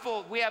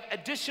gospel. We have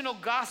additional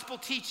gospel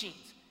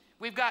teachings.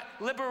 We've got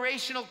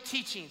liberational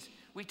teachings.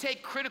 We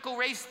take critical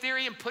race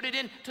theory and put it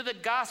into the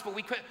gospel.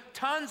 We put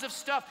tons of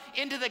stuff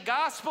into the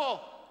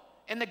gospel.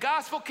 And the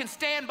gospel can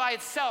stand by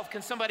itself.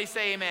 Can somebody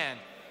say amen?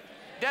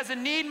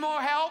 Doesn't need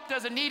more help.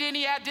 Doesn't need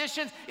any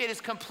additions. It is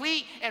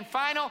complete and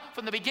final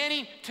from the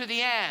beginning to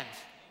the end.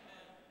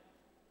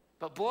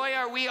 But boy,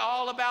 are we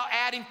all about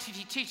adding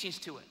teachings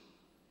to it.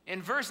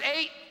 In verse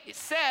 8, it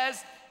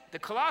says, the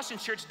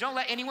Colossians church, don't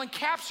let anyone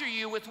capture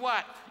you with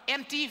what?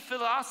 Empty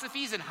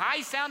philosophies and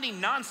high-sounding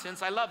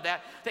nonsense, I love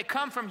that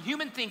come from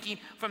human thinking,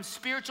 from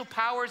spiritual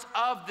powers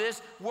of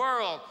this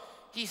world.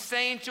 He's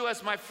saying to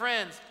us, my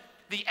friends,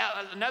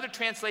 another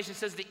translation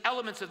says the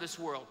elements of this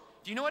world.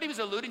 Do you know what he was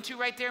alluding to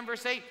right there in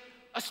verse 8?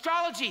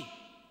 Astrology.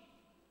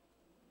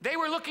 They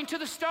were looking to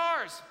the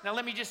stars. Now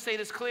let me just say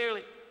this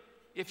clearly.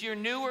 If you're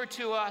newer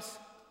to us,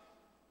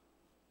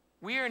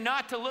 we are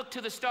not to look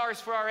to the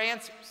stars for our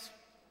answers.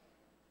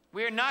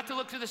 We are not to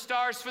look to the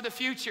stars for the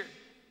future.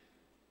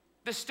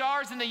 The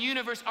stars in the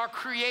universe are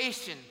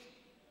creation.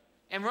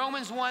 And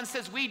Romans 1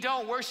 says we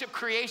don't worship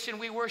creation,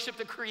 we worship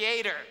the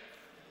Creator.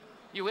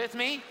 You with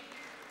me?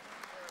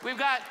 We've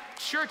got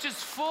churches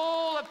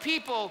full of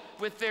people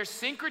with their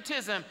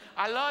syncretism.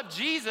 I love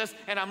Jesus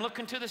and I'm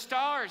looking to the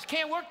stars.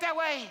 Can't work that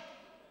way.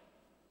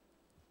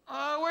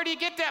 Where do you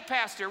get that,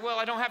 Pastor? Well,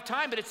 I don't have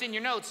time, but it's in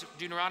your notes.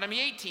 Deuteronomy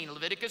 18,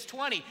 Leviticus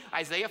 20,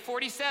 Isaiah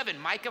 47,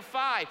 Micah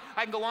 5.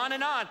 I can go on,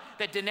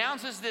 that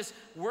denounces this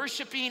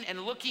worshiping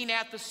and looking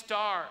at the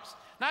stars.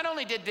 Not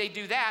only did they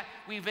do that,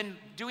 we've been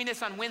doing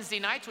this on Wednesday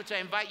nights, which I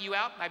invite you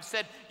out. I've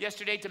said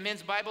yesterday to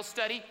men's Bible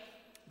study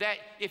that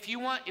if you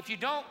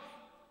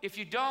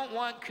don't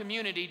want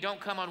community, don't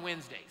come on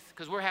Wednesdays,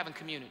 because we're having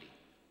community.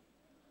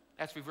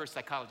 That's reverse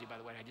psychology, by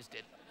the way, I just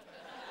did.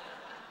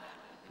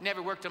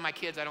 Never worked on my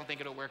kids. I don't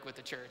think it'll work with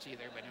the church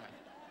either, but anyway.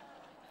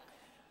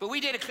 But we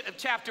did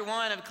chapter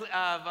 1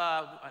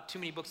 of too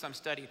many books I'm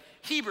studying,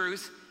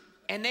 Hebrews,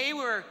 and they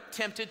were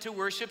tempted to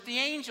worship the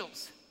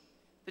angels.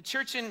 The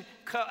church in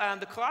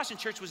the Colossian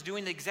church was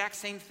doing the exact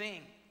same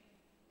thing.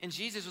 And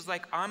Jesus was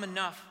like, I'm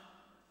enough.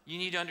 You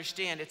need to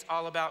understand it's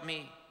all about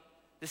me.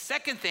 The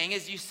second thing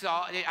is you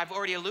saw, I've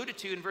already alluded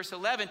to in verse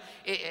 11,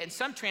 in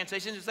some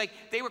translations, it's like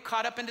they were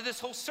caught up into this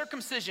whole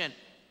circumcision.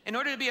 In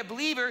order to be a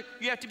believer,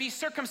 you have to be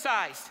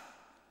circumcised.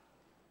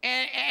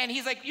 And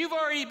he's like, you've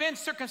already been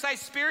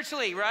circumcised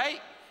spiritually, right?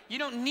 You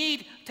don't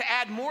need to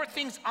add more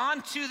things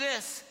onto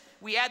this.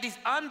 We add these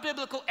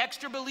unbiblical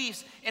extra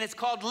beliefs, and it's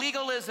called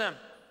legalism.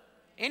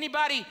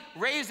 Anybody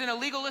raised in a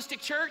legalistic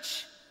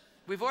church?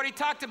 We've already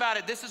talked about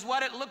it. This is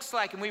what it looks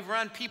like, and we've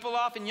run people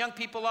off and young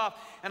people off.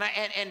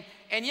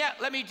 And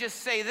yet, let me just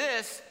say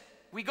this: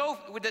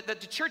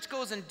 the church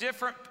goes in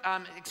different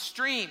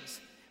extremes.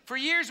 For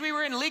years, we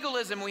were in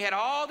legalism. We had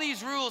all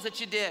these rules that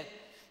you did,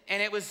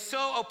 and it was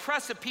so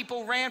oppressive.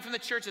 People ran from the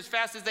church as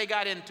fast as they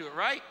got into it,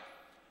 right?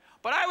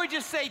 But I would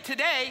just say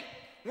today,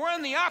 we're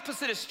on the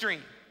opposite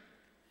extreme.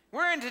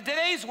 We're in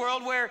today's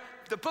world where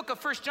the book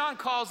of 1 John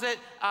calls it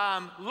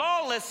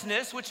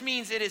lawlessness, which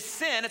means it is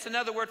sin. It's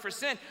another word for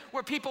sin,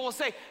 where people will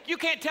say, you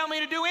can't tell me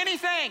to do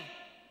anything.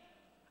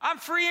 I'm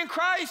free in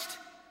Christ.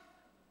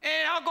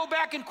 And I'll go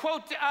back and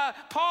quote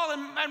Paul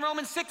in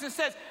Romans 6 and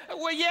says,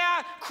 well,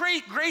 yeah,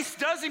 grace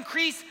does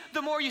increase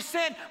the more you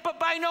sin, but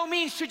by no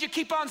means should you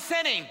keep on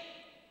sinning.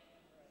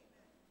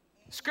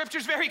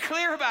 Scripture's very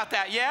clear about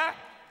that, yeah?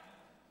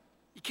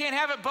 You can't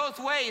have it both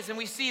ways, and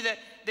we see that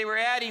they were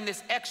adding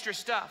this extra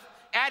stuff,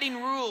 adding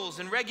rules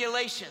and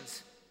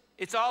regulations.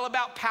 It's all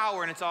about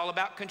power and it's all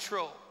about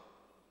control.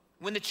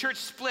 When the church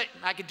split,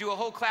 I could do a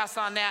whole class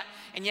on that,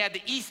 and you had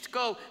the East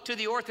go to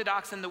the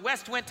Orthodox and the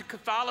West went to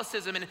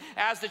Catholicism, and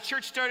as the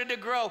church started to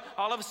grow,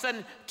 all of a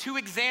sudden, two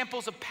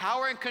examples of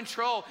power and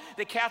control.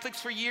 The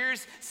Catholics for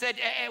years said,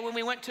 when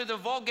we went to the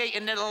Vulgate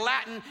and the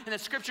Latin, and the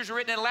scriptures were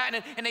written in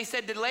Latin, and they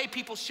said the lay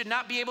people should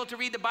not be able to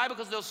read the Bible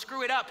because they'll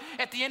screw it up.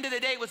 At the end of the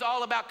day, it was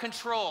all about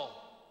control.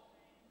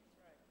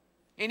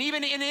 And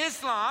even in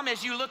Islam,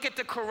 as you look at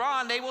the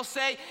Quran, they will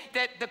say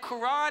that the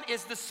Quran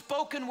is the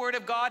spoken word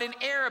of God in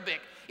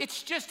Arabic.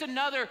 It's just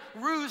another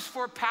ruse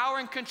for power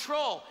and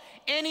control.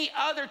 Any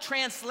other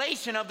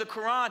translation of the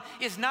Quran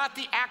is not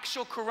the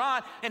actual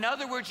Quran. In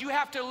other words, you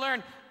have to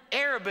learn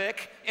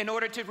Arabic in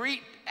order to read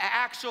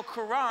actual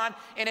Quran,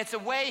 and it's a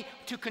way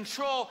to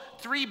control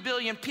 3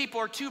 billion people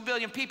or 2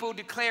 billion people who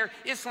declare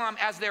Islam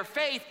as their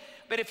faith.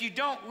 But if you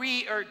don't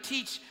read or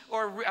teach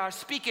or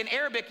speak in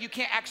Arabic, you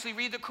can't actually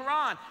read the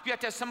Quran. You have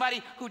to have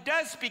somebody who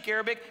does speak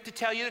Arabic to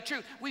tell you the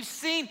truth. We've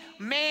seen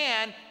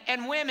man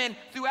and women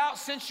throughout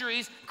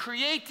centuries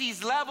create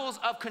these levels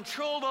of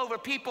control over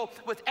people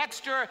with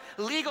extra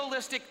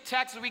legalistic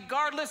texts,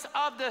 regardless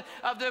of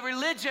the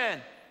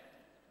religion.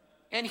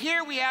 And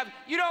here we have,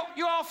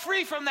 you're all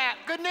free from that.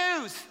 Good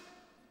news.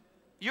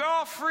 You're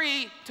all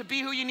free to be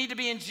who you need to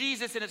be in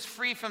Jesus, and it's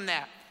free from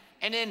that.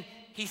 And then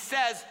he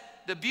says,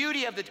 the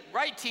beauty of the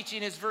right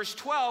teaching is verse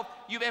 12,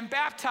 you've been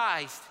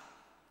baptized.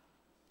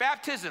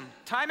 Baptism,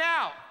 time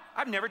out.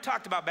 I've never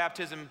talked about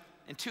baptism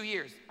in 2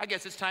 years. I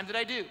guess it's time that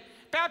I do.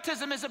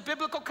 Baptism is a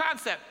biblical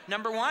concept.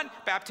 Number one,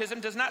 baptism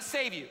does not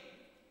save you.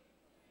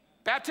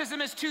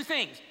 Baptism is two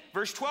things.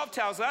 Verse 12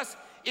 tells us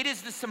it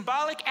is the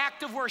symbolic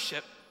act of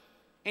worship.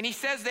 And he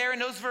says there in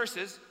those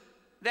verses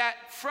that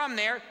from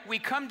there we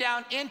come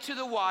down into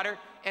the water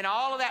and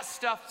all of that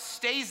stuff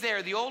stays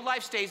there. The old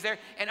life stays there,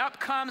 and up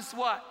comes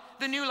what?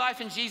 The new life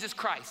in Jesus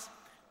Christ.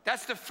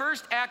 That's the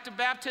first act of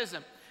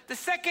baptism. The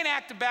second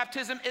act of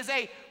baptism is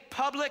a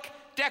public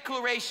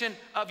declaration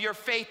of your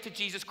faith to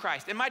Jesus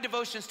Christ. In my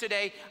devotions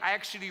today, I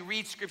actually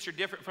read scripture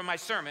different from my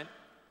sermon.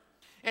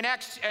 In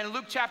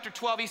Luke chapter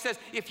 12, he says,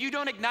 if you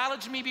don't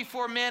acknowledge me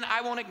before men,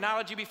 I won't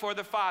acknowledge you before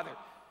the Father.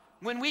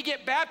 When we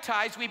get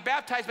baptized, we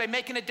baptize by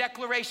making a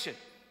declaration.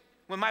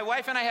 When my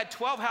wife and I had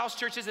 12 house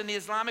churches in the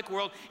Islamic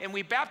world and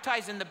we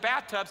baptized in the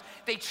bathtubs,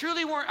 they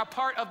truly weren't a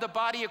part of the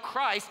body of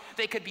Christ.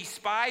 They could be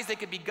spies, they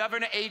could be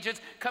government agents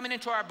coming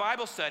into our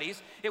Bible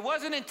studies. It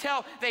wasn't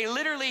until they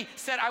literally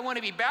said, I want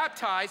to be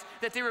baptized,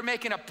 that they were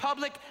making a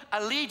public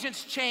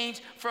allegiance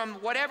change from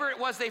whatever it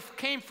was they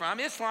came from,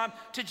 Islam,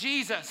 to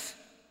Jesus.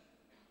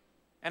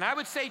 And I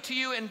would say to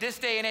you in this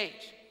day and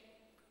age,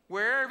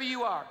 wherever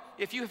you are,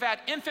 if you've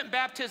had infant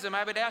baptism,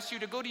 I would ask you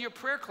to go to your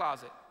prayer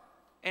closet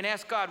and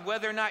ask God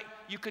whether or not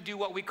you could do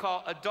what we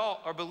call adult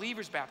or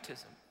believer's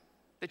baptism,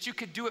 that you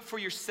could do it for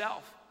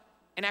yourself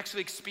and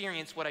actually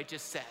experience what I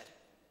just said.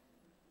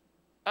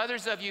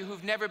 Others of you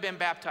who've never been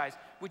baptized,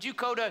 would you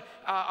go to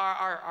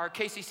our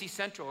KCC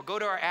Central or go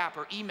to our app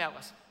or email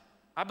us?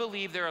 I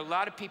believe there are a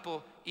lot of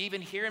people, even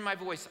hearing my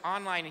voice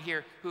online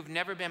here, who've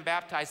never been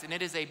baptized, and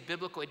it is a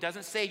biblical, it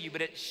doesn't save you,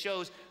 but it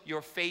shows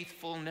your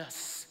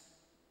faithfulness.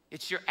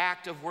 It's your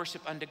act of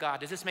worship unto God.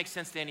 Does this make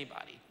sense to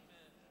anybody?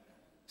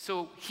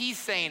 So he's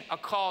saying a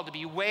call to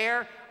be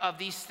aware of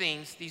these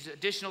things, these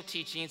additional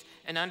teachings,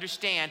 and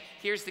understand,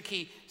 here's the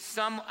key.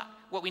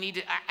 What we need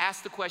to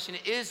ask the question,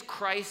 is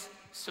Christ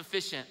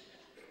sufficient?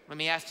 Let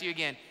me ask you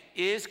again,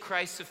 is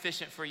Christ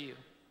sufficient for you?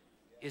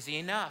 Is he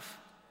enough?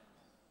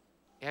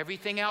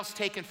 Everything else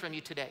taken from you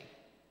today.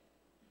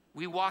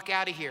 We walk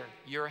out of here,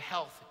 your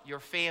health, your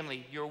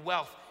family, your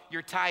wealth,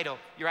 your title,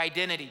 your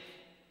identity,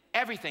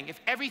 everything.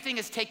 If everything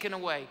is taken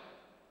away,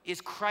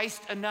 is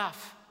Christ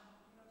enough?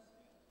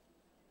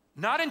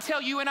 Not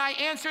until you and I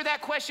answer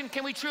that question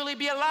can we truly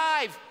be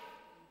alive.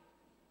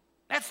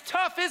 That's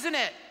tough, isn't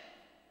it?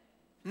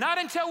 Not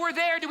until we're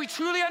there do we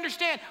truly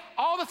understand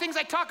all the things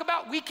I talk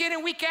about week in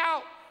and week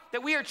out,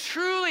 that we are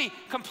truly,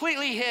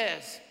 completely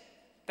his.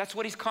 That's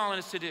what he's calling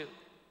us to do.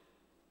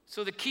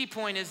 So the key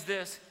point is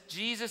this: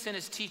 Jesus and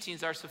his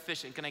teachings are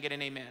sufficient. Can I get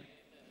an amen?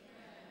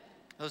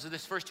 Those are the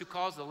first two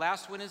calls. The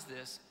last one is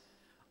this: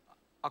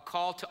 a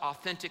call to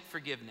authentic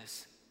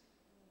forgiveness.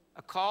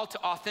 A call to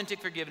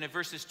authentic forgiveness,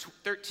 verses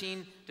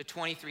 13 to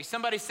 23.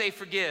 Somebody say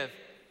forgive.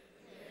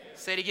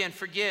 Say it again,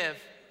 forgive.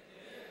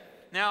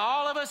 Now,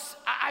 all of us,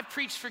 I've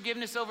preached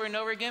forgiveness over and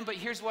over again, but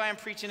here's why I'm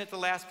preaching at the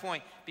last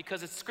point: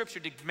 because it's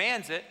Scripture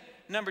demands it.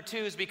 Number two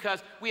is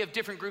because we have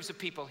different groups of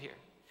people here.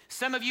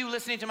 Some of you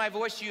listening to my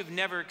voice, you have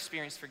never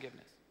experienced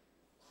forgiveness.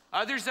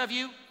 Others of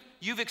you,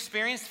 you've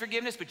experienced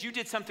forgiveness, but you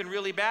did something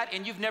really bad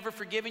and you've never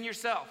forgiven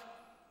yourself.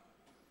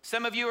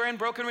 Some of you are in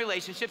broken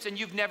relationships and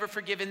you've never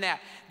forgiven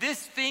that. This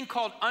thing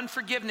called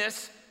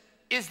unforgiveness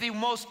is the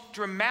most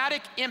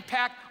dramatic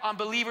impact on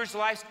believers'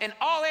 lives in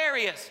all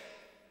areas.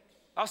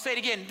 I'll say it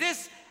again.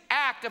 This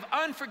act of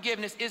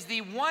unforgiveness is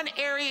the one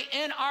area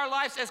in our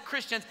lives as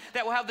Christians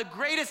that will have the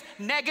greatest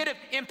negative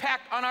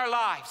impact on our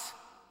lives.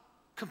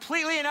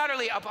 Completely and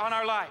utterly upon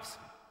our lives.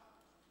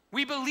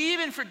 We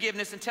believe in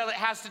forgiveness until it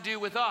has to do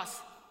with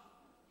us.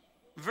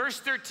 Verse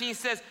 13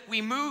 says,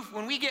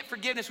 when we get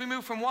forgiveness, we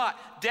move from what?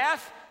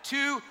 Death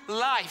to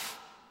life.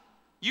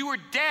 You were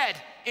dead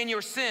in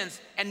your sins,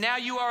 and now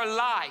you are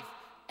alive.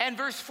 And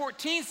verse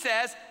 14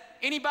 says,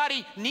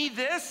 anybody need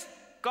this?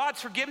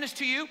 God's forgiveness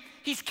to you?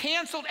 He's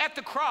canceled at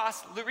the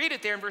cross. Read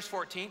it there in verse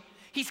 14.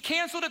 He's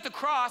canceled at the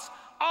cross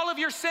all of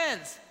your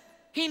sins.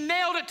 He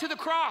nailed it to the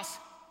cross.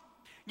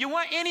 You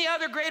want any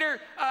other greater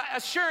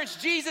assurance?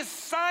 Jesus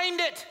signed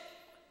it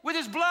with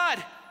his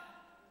blood.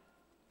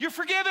 You're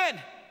forgiven.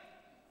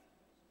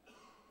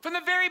 From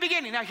the very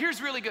beginning. Now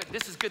here's really good.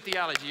 This is good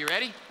theology. You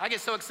ready? I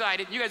get so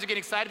excited. You guys are getting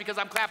excited because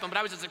I'm clapping, but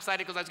I was just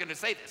excited because I was going to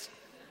say this.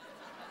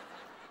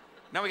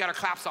 Now we got our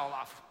claps all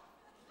off.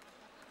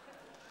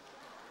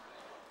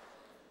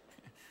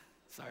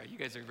 Sorry, you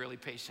guys are really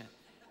patient.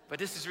 But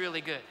this is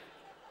really good.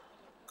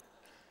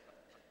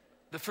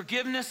 The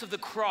forgiveness of the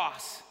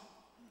cross,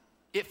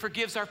 it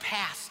forgives our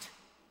past.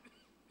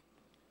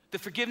 The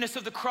forgiveness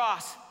of the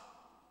cross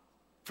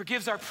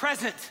forgives our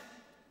present.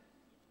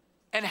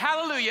 And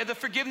hallelujah, the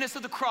forgiveness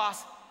of the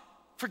cross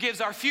forgives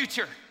our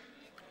future.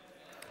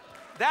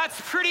 That's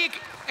pretty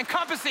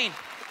encompassing.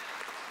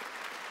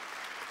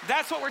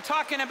 That's what we're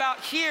talking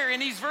about here in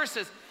these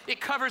verses. It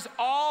covers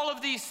all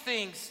of these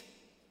things.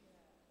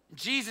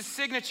 Jesus'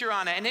 signature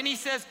on it. And then he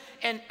says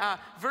in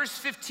verse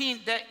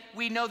 15 that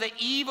we know that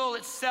evil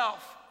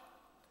itself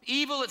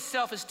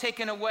is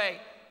taken away.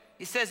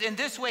 He says, in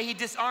this way he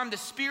disarmed the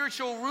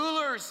spiritual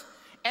rulers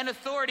and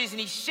authorities, and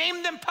he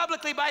shamed them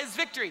publicly by his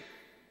victory.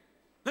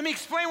 Let me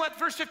explain what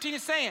verse 15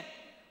 is saying.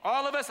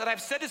 All of us, and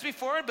I've said this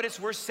before, but it's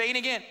worth saying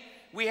again,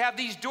 we have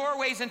these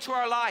doorways into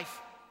our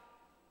life,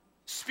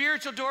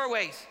 spiritual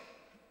doorways,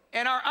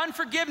 and our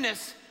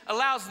unforgiveness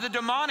allows the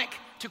demonic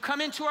to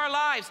come into our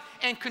lives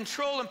and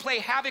control and play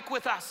havoc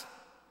with us.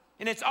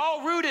 And it's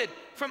all rooted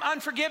from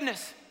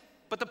unforgiveness.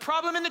 But the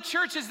problem in the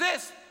church is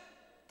this: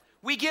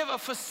 we give a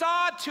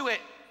facade to it,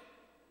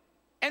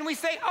 and we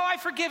say, oh,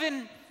 I've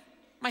forgiven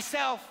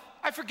myself,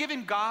 I've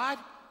forgiven God,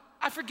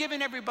 I've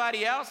forgiven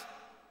everybody else.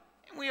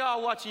 And we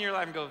all watch in your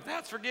life and go,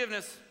 that's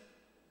forgiveness.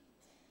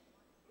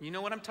 You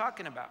know what I'm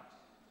talking about.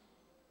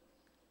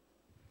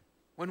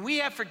 When we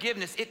have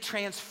forgiveness, it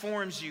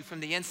transforms you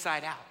from the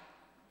inside out.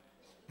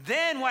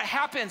 Then what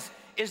happens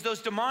is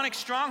those demonic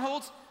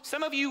strongholds,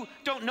 some of you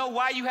don't know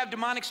why you have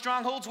demonic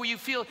strongholds where you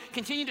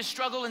continue to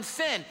struggle in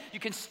sin. You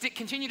can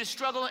continue to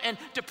struggle in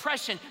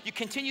depression. You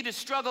continue to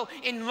struggle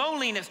in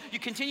loneliness. You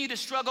continue to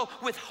struggle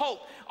with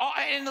hope.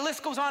 And the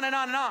list goes on and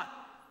on and on.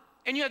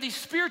 And you have these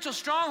spiritual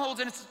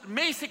strongholds, and it's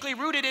basically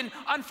rooted in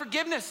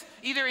unforgiveness,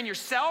 either in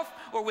yourself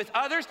or with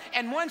others.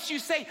 And once you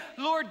say,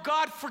 Lord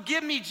God,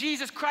 forgive me,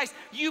 Jesus Christ,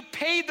 you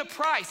paid the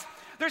price.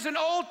 There's an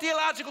old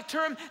theological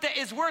term that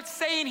is worth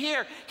saying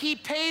here. He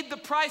paid the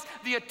price.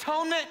 The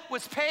atonement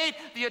was paid.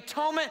 The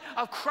atonement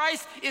of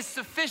Christ is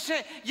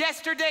sufficient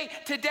yesterday,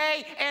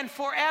 today, and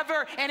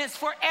forever. And it's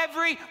for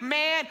every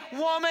man,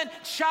 woman,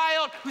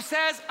 child who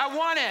says, I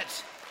want it.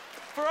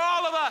 For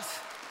all of us.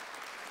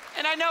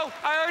 And I know,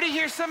 I already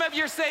hear some of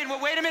you saying,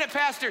 well, wait a minute,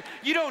 Pastor,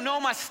 you don't know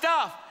my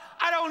stuff.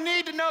 I don't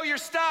need to know your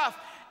stuff.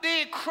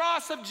 The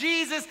cross of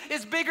Jesus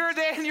is bigger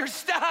than your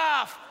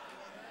stuff.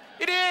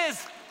 It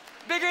is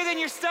bigger than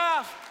your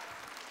stuff.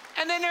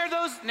 And then there are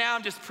those, now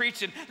I'm just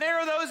preaching, there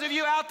are those of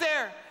you out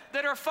there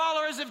that are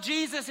followers of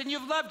Jesus and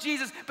you've loved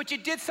Jesus, but you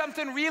did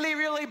something really,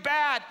 really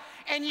bad.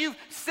 And you've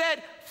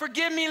said,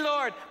 forgive me,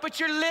 Lord, but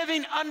you're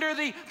living under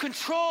the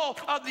control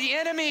of the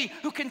enemy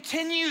who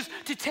continues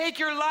to take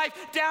your life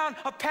down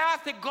a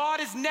path that God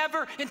has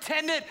never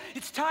intended.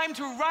 It's time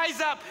to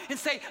rise up and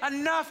say,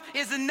 enough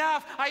is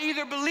enough. I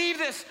either believe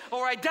this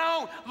or I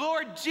don't.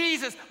 Lord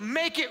Jesus,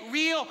 make it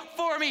real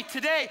for me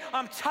today.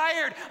 I'm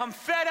tired. I'm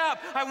fed up.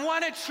 I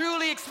want to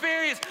truly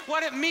experience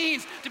what it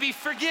means to be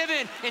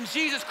forgiven in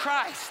Jesus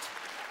Christ.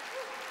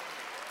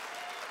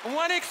 I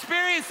want to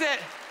experience it.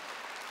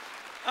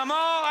 I'm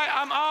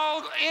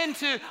all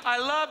into, I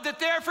love that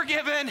they're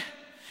forgiven.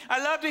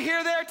 I love to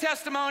hear their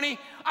testimony.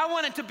 I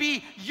want it to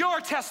be your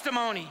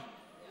testimony.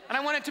 And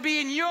I want it to be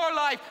in your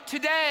life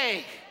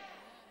today.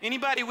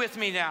 Anybody with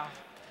me now?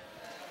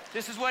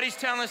 This is what he's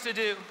telling us to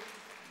do.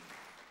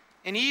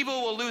 And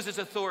evil will lose its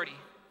authority.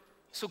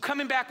 So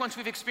coming back once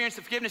we've experienced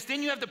the forgiveness,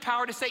 then you have the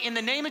power to say, in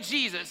the name of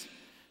Jesus,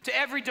 to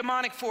every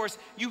demonic force,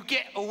 you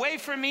get away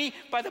from me.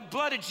 By the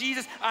blood of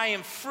Jesus, I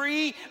am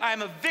free. I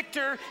am a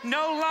victor.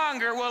 No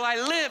longer will I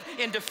live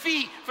in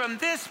defeat from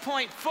this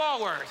point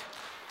forward.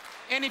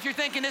 And if you're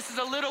thinking this is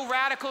a little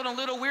radical and a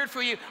little weird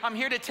for you, I'm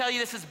here to tell you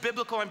this is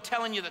biblical. I'm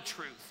telling you the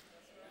truth.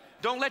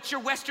 Don't let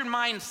your Western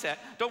mindset,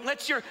 don't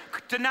let your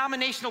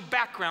denominational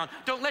background,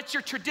 don't let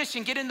your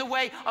tradition get in the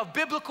way of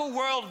biblical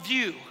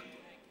worldview.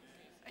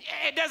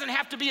 It doesn't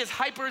have to be as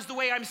hyper as the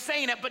way I'm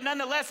saying it, but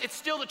nonetheless, it's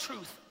still the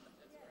truth.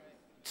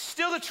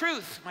 Still the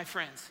truth, my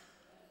friends.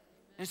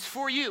 And it's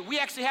for you. We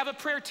actually have a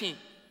prayer team.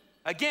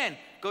 Again,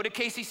 go to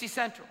KCC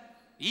Central.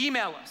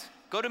 Email us.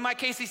 Go to my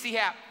KCC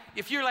app.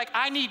 If you're like,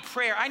 I need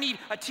prayer, I need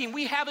a team,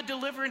 we have a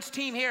deliverance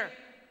team here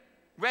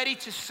ready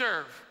to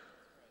serve,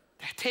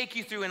 to take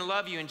you through and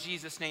love you in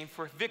Jesus' name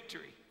for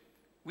victory.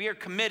 We are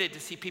committed to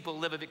see people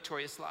live a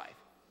victorious life.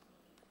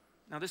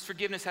 Now, this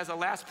forgiveness has a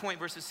last point,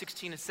 verses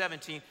 16 and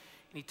 17, and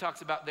he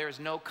talks about there is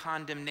no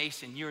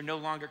condemnation. You are no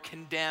longer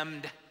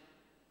condemned.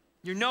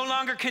 You're no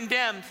longer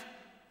condemned.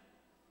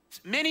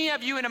 Many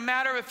of you in a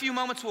matter of a few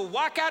moments will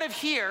walk out of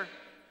here,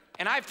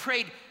 and I've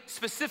prayed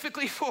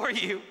specifically for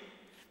you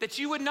that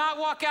you would not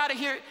walk out of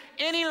here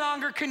any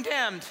longer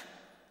condemned.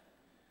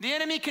 The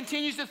enemy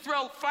continues to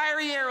throw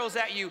fiery arrows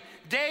at you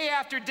day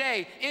after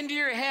day into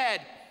your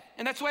head.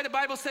 And that's why the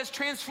Bible says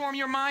transform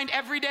your mind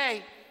every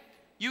day.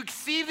 You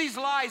see these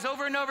lies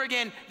over and over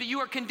again that you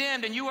are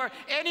condemned, and you are,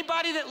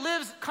 anybody that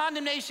lives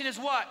condemnation is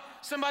what?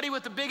 Somebody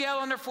with a big L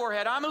on their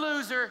forehead. I'm a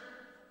loser.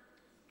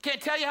 Can't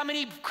tell you how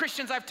many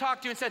Christians I've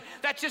talked to and said,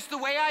 that's just the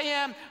way I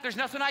am. There's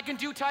nothing I can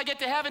do till I get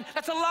to heaven.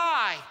 That's a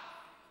lie.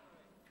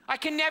 I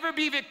can never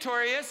be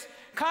victorious.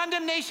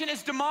 Condemnation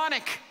is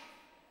demonic.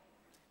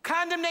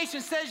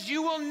 Condemnation says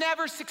you will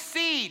never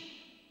succeed.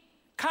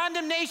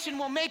 Condemnation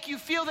will make you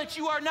feel that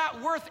you are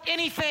not worth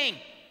anything.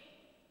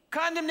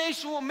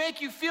 Condemnation will make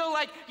you feel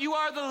like you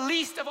are the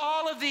least of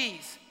all of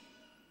these.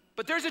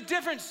 But there's a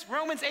difference.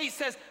 Romans 8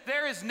 says,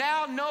 there is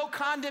now no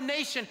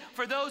condemnation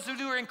for those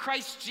who are in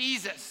Christ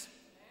Jesus.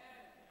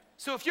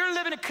 So if you're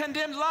living a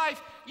condemned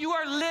life, you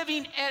are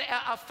living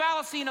a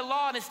fallacy in the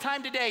law, and it's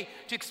time today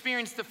to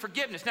experience the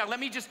forgiveness. Now, let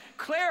me just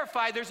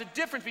clarify, there's a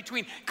difference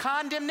between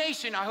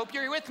condemnation, I hope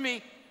you're with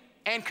me,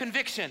 and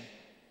conviction.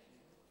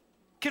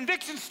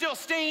 Conviction still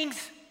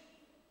stings.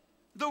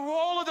 The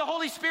role of the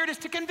Holy Spirit is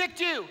to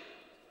convict you.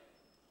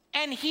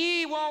 And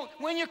he won't,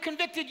 when you're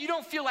convicted, you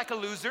don't feel like a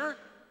loser.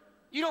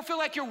 You don't feel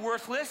like you're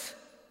worthless.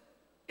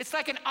 It's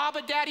like an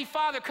Abba Daddy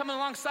Father coming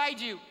alongside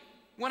you.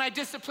 When I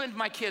disciplined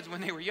my kids when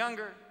they were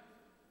younger,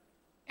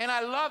 and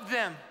I loved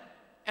them,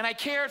 and I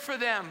cared for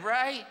them,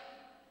 right?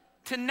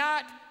 To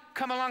not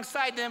come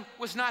alongside them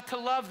was not to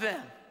love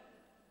them.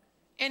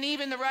 And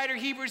even the writer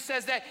of Hebrews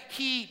says that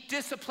he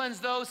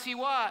disciplines those he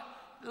what?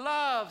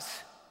 Loves.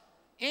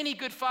 Any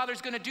good father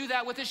is going to do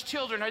that with his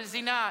children, or is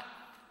he not?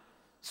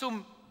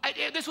 So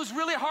this was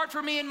really hard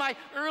for me in my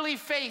early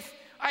faith.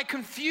 I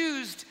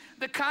confused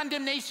the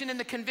condemnation and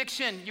the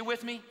conviction. You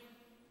with me?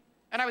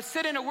 And I would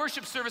sit in a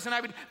worship service and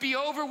I would be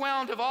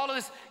overwhelmed of all of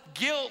this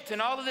guilt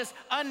and all of this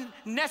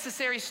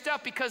unnecessary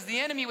stuff because the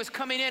enemy was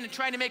coming in and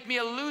trying to make me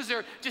a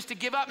loser just to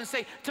give up and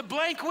say, to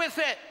blank with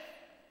it.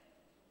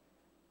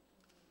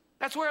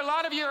 That's where a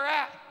lot of you are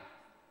at.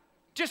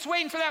 Just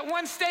waiting for that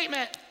one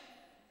statement,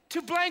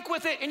 to blank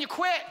with it, and you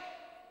quit.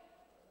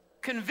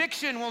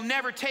 Conviction will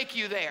never take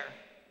you there.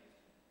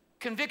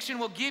 Conviction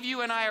will give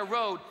you and I a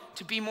road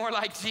to be more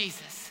like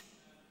Jesus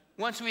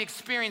once we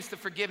experience the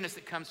forgiveness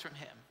that comes from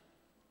him.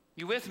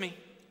 You with me?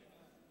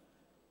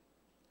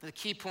 The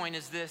key point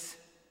is this: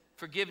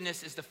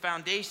 forgiveness is the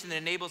foundation that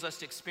enables us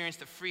to experience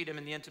the freedom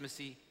and the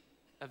intimacy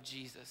of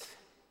Jesus.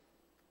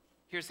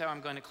 Here's how I'm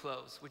going to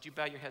close. Would you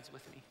bow your heads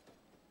with me?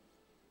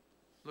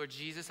 Lord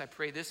Jesus, I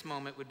pray this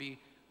moment would be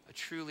a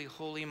truly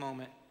holy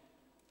moment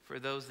for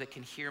those that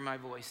can hear my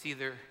voice,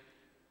 either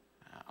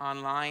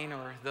online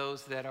or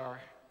those that are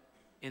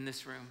in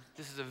this room.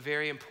 This is a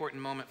very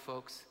important moment,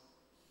 folks.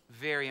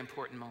 Very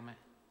important moment.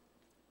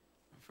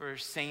 For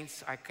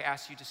saints, I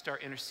ask you to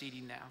start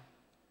interceding now.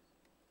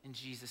 In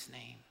Jesus'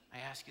 name, I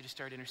ask you to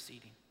start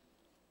interceding.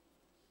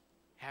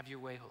 Have your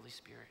way, Holy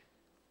Spirit.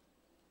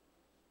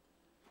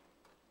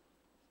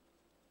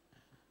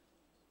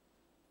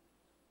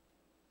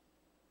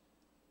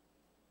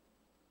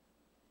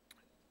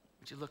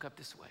 Would you look up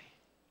this way?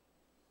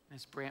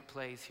 As Brant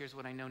plays, here's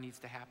what I know needs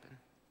to happen.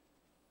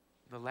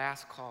 The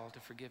last call to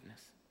forgiveness.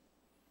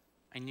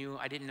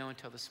 I didn't know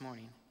until this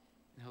morning.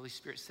 And the Holy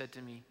Spirit said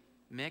to me,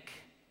 Mick,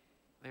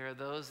 there are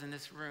those in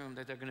this room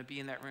that are going to be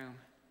in that room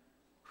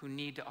who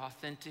need to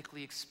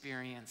authentically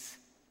experience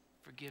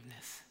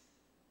forgiveness.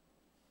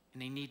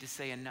 And they need to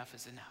say enough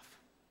is enough.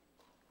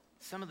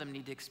 Some of them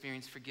need to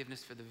experience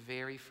forgiveness for the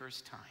very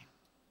first time.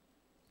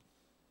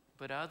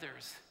 But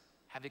others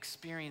have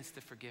experienced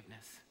the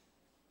forgiveness.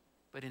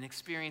 But in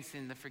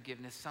experiencing the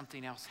forgiveness,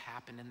 something else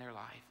happened in their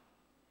life.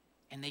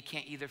 And they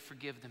can't either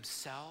forgive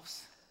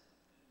themselves,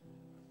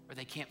 or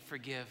they can't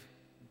forgive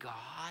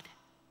God,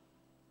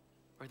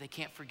 or they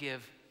can't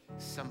forgive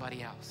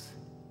somebody else.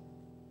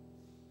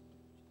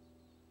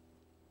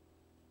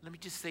 Let me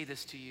just say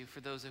this to you,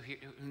 for those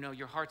who know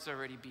your heart's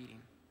already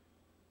beating.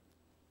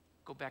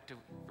 Go back to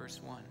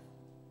verse 1.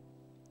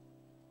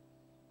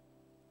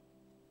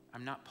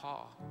 I'm not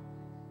Paul,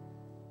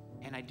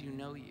 and I do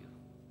know you,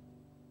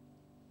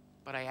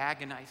 but I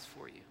agonize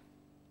for you.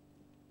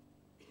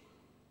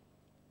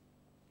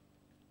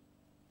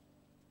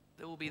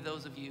 There will be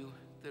those of you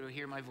that will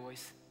hear my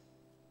voice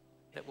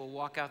that will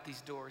walk out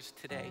these doors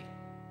today,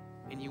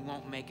 and you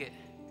won't make it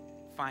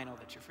final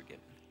that you're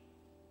forgiven.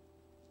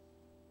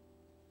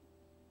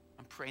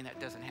 I'm praying that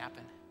doesn't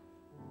happen.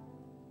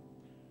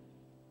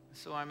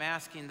 So I'm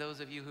asking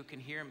those of you who can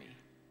hear me,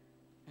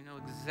 who know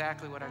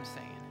exactly what I'm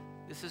saying.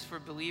 This is for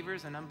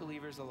believers and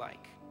unbelievers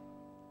alike.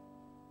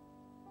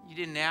 You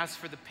didn't ask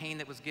for the pain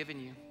that was given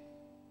you.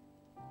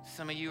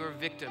 Some of you are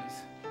victims,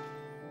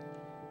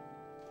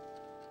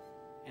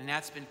 and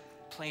that's been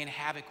playing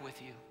havoc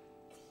with you.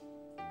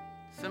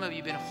 Some of you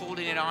have been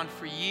holding it on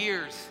for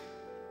years.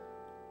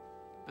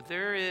 But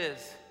there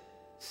is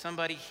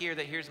somebody here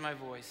that hears my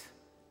voice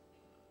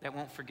that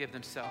won't forgive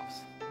themselves.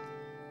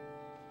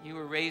 You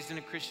were raised in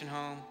a Christian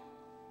home,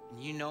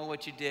 and you know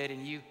what you did,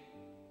 and you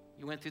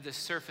went through the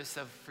surface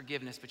of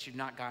forgiveness, but you've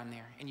not gotten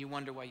there, and you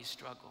wonder why you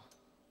struggle.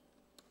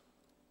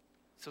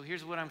 So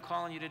here's what I'm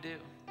calling you to do.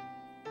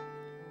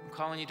 I'm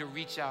calling you to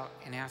reach out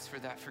and ask for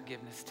that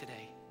forgiveness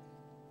today,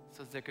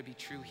 so that there could be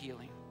true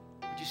healing.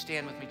 Would you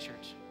stand with me,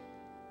 church?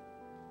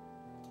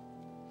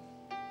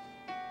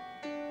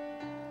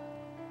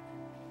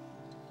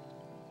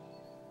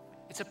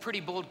 It's a pretty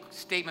bold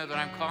statement that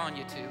I'm calling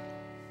you to,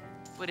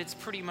 but it's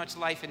pretty much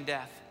life and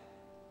death.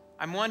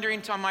 I'm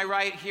wondering to my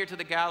right here to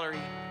the gallery,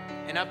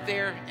 and up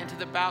there and to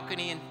the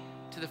balcony, and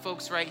to the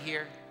folks right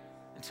here,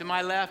 and to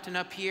my left and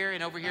up here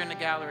and over here in the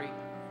gallery.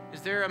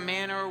 Is there a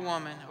man or a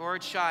woman or a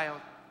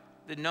child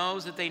that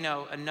knows that they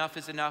know enough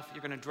is enough?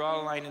 You're going to draw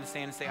a line in the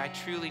sand and say, I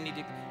truly need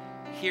to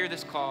hear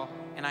this call,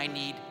 and I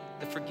need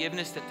the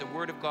forgiveness that the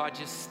Word of God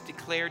just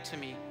declared to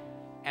me,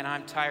 and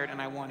I'm tired and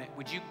I want it.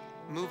 Would you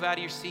move out of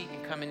your seat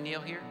and come and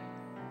kneel here?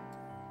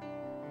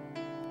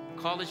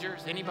 The call is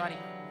yours. Anybody?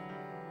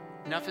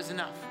 Enough is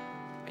enough.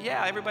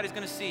 Yeah, everybody's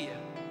going to see you.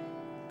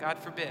 God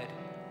forbid.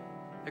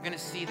 They're going to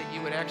see that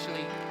you would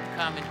actually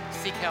come and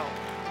seek help.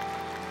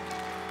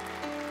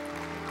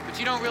 But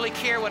you don't really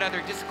care what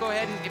other, just go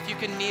ahead and if you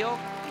can kneel,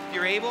 if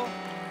you're able,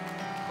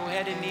 go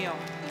ahead and kneel.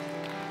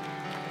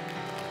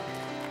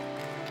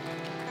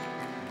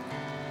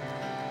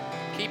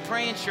 Keep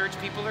praying, church.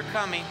 People are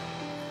coming.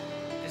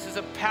 This is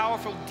a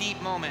powerful,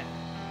 deep moment.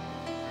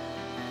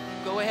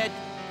 Go ahead.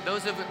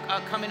 Those of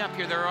coming up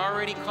here, they're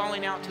already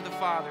calling out to the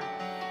Father.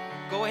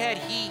 Go ahead.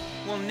 He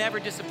will never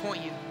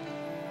disappoint you.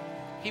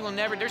 He will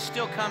never. They're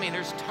still coming.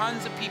 There's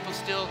tons of people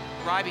still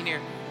arriving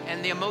here,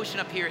 and the emotion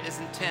up here is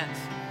intense.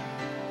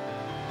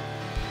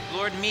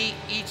 Lord, meet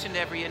each and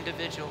every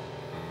individual.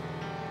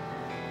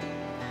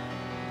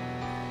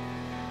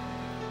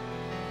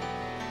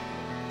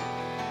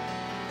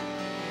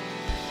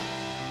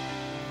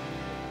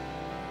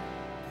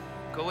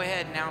 Go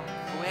ahead now.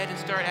 Go ahead and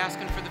start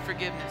asking for the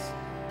forgiveness.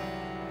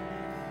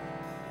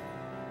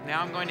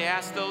 Now I'm going to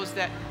ask those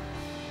that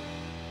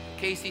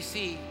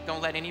KCC,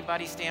 don't let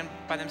anybody stand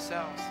by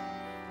themselves.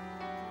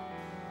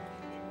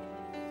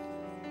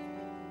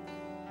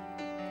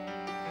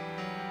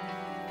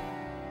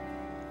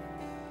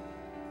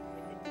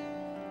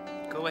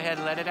 Go ahead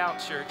and let it out,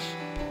 church.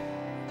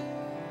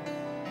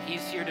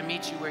 He's here to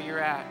meet you where you're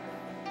at.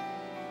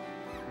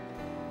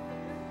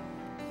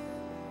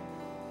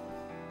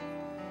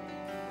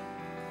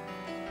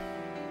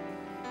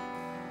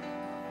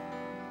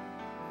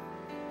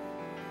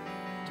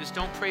 Just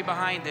don't pray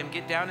behind them.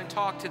 Get down and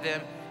talk to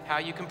them, how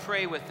you can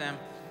pray with them.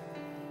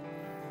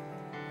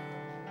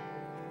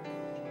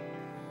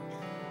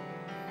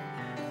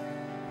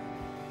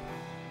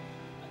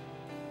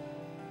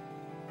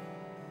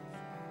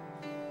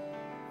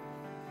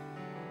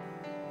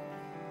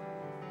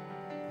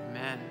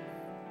 Amen.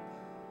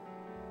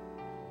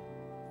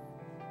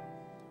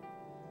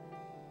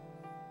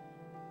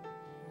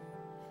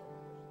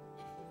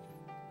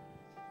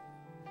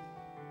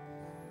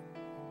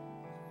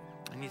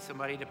 need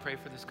somebody to pray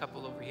for this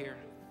couple over here.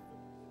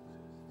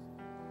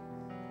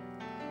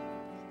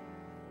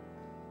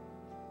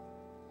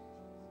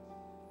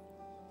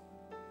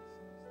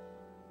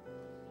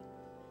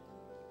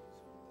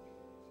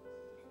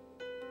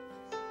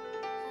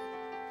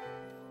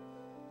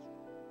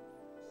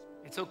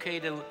 It's okay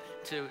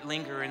to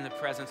linger in the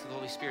presence of the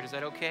Holy Spirit. Is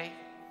that okay?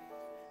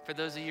 For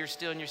those of you who are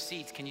still in your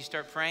seats, can you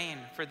start praying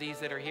for these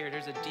that are here?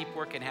 There's a deep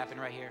work can happen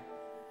right here.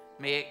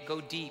 May it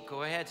go deep.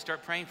 Go ahead,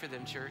 start praying for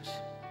them, church.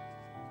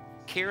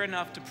 Care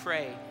enough to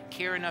pray.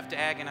 Care enough to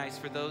agonize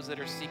for those that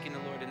are seeking the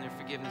Lord and their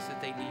forgiveness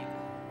that they need.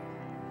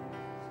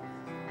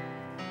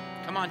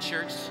 Come on,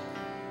 church.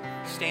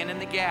 Stand in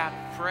the gap.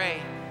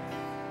 Pray.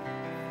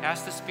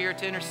 Ask the Spirit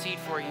to intercede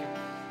for you.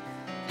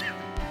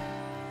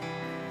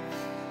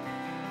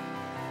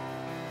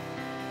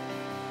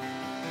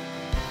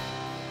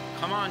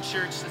 Come on,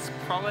 church, let's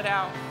call it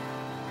out.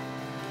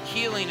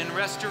 Healing and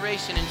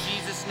restoration in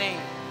Jesus' name.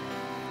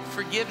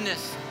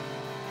 Forgiveness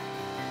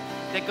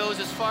that goes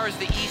as far as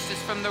the east is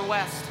from the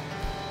west.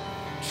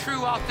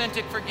 True,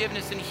 authentic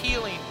forgiveness and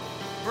healing.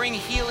 Bring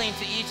healing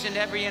to each and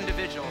every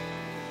individual.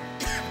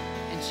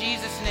 In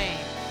Jesus' name.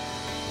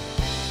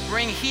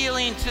 Bring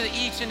healing to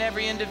each and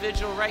every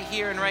individual right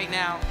here and right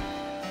now.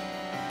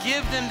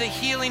 Give them the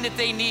healing that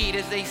they need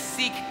as they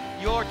seek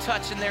your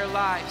touch in their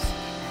lives.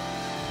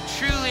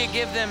 Truly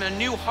give them a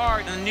new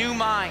heart and a new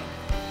mind.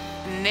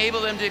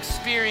 Enable them to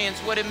experience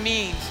what it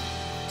means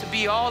to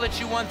be all that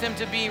you want them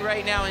to be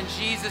right now in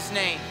Jesus'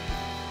 name.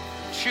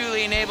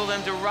 Truly enable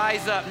them to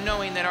rise up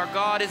knowing that our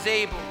God is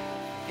able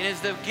and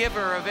is the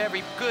giver of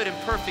every good and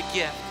perfect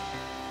gift.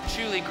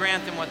 Truly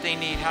grant them what they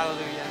need.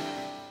 Hallelujah.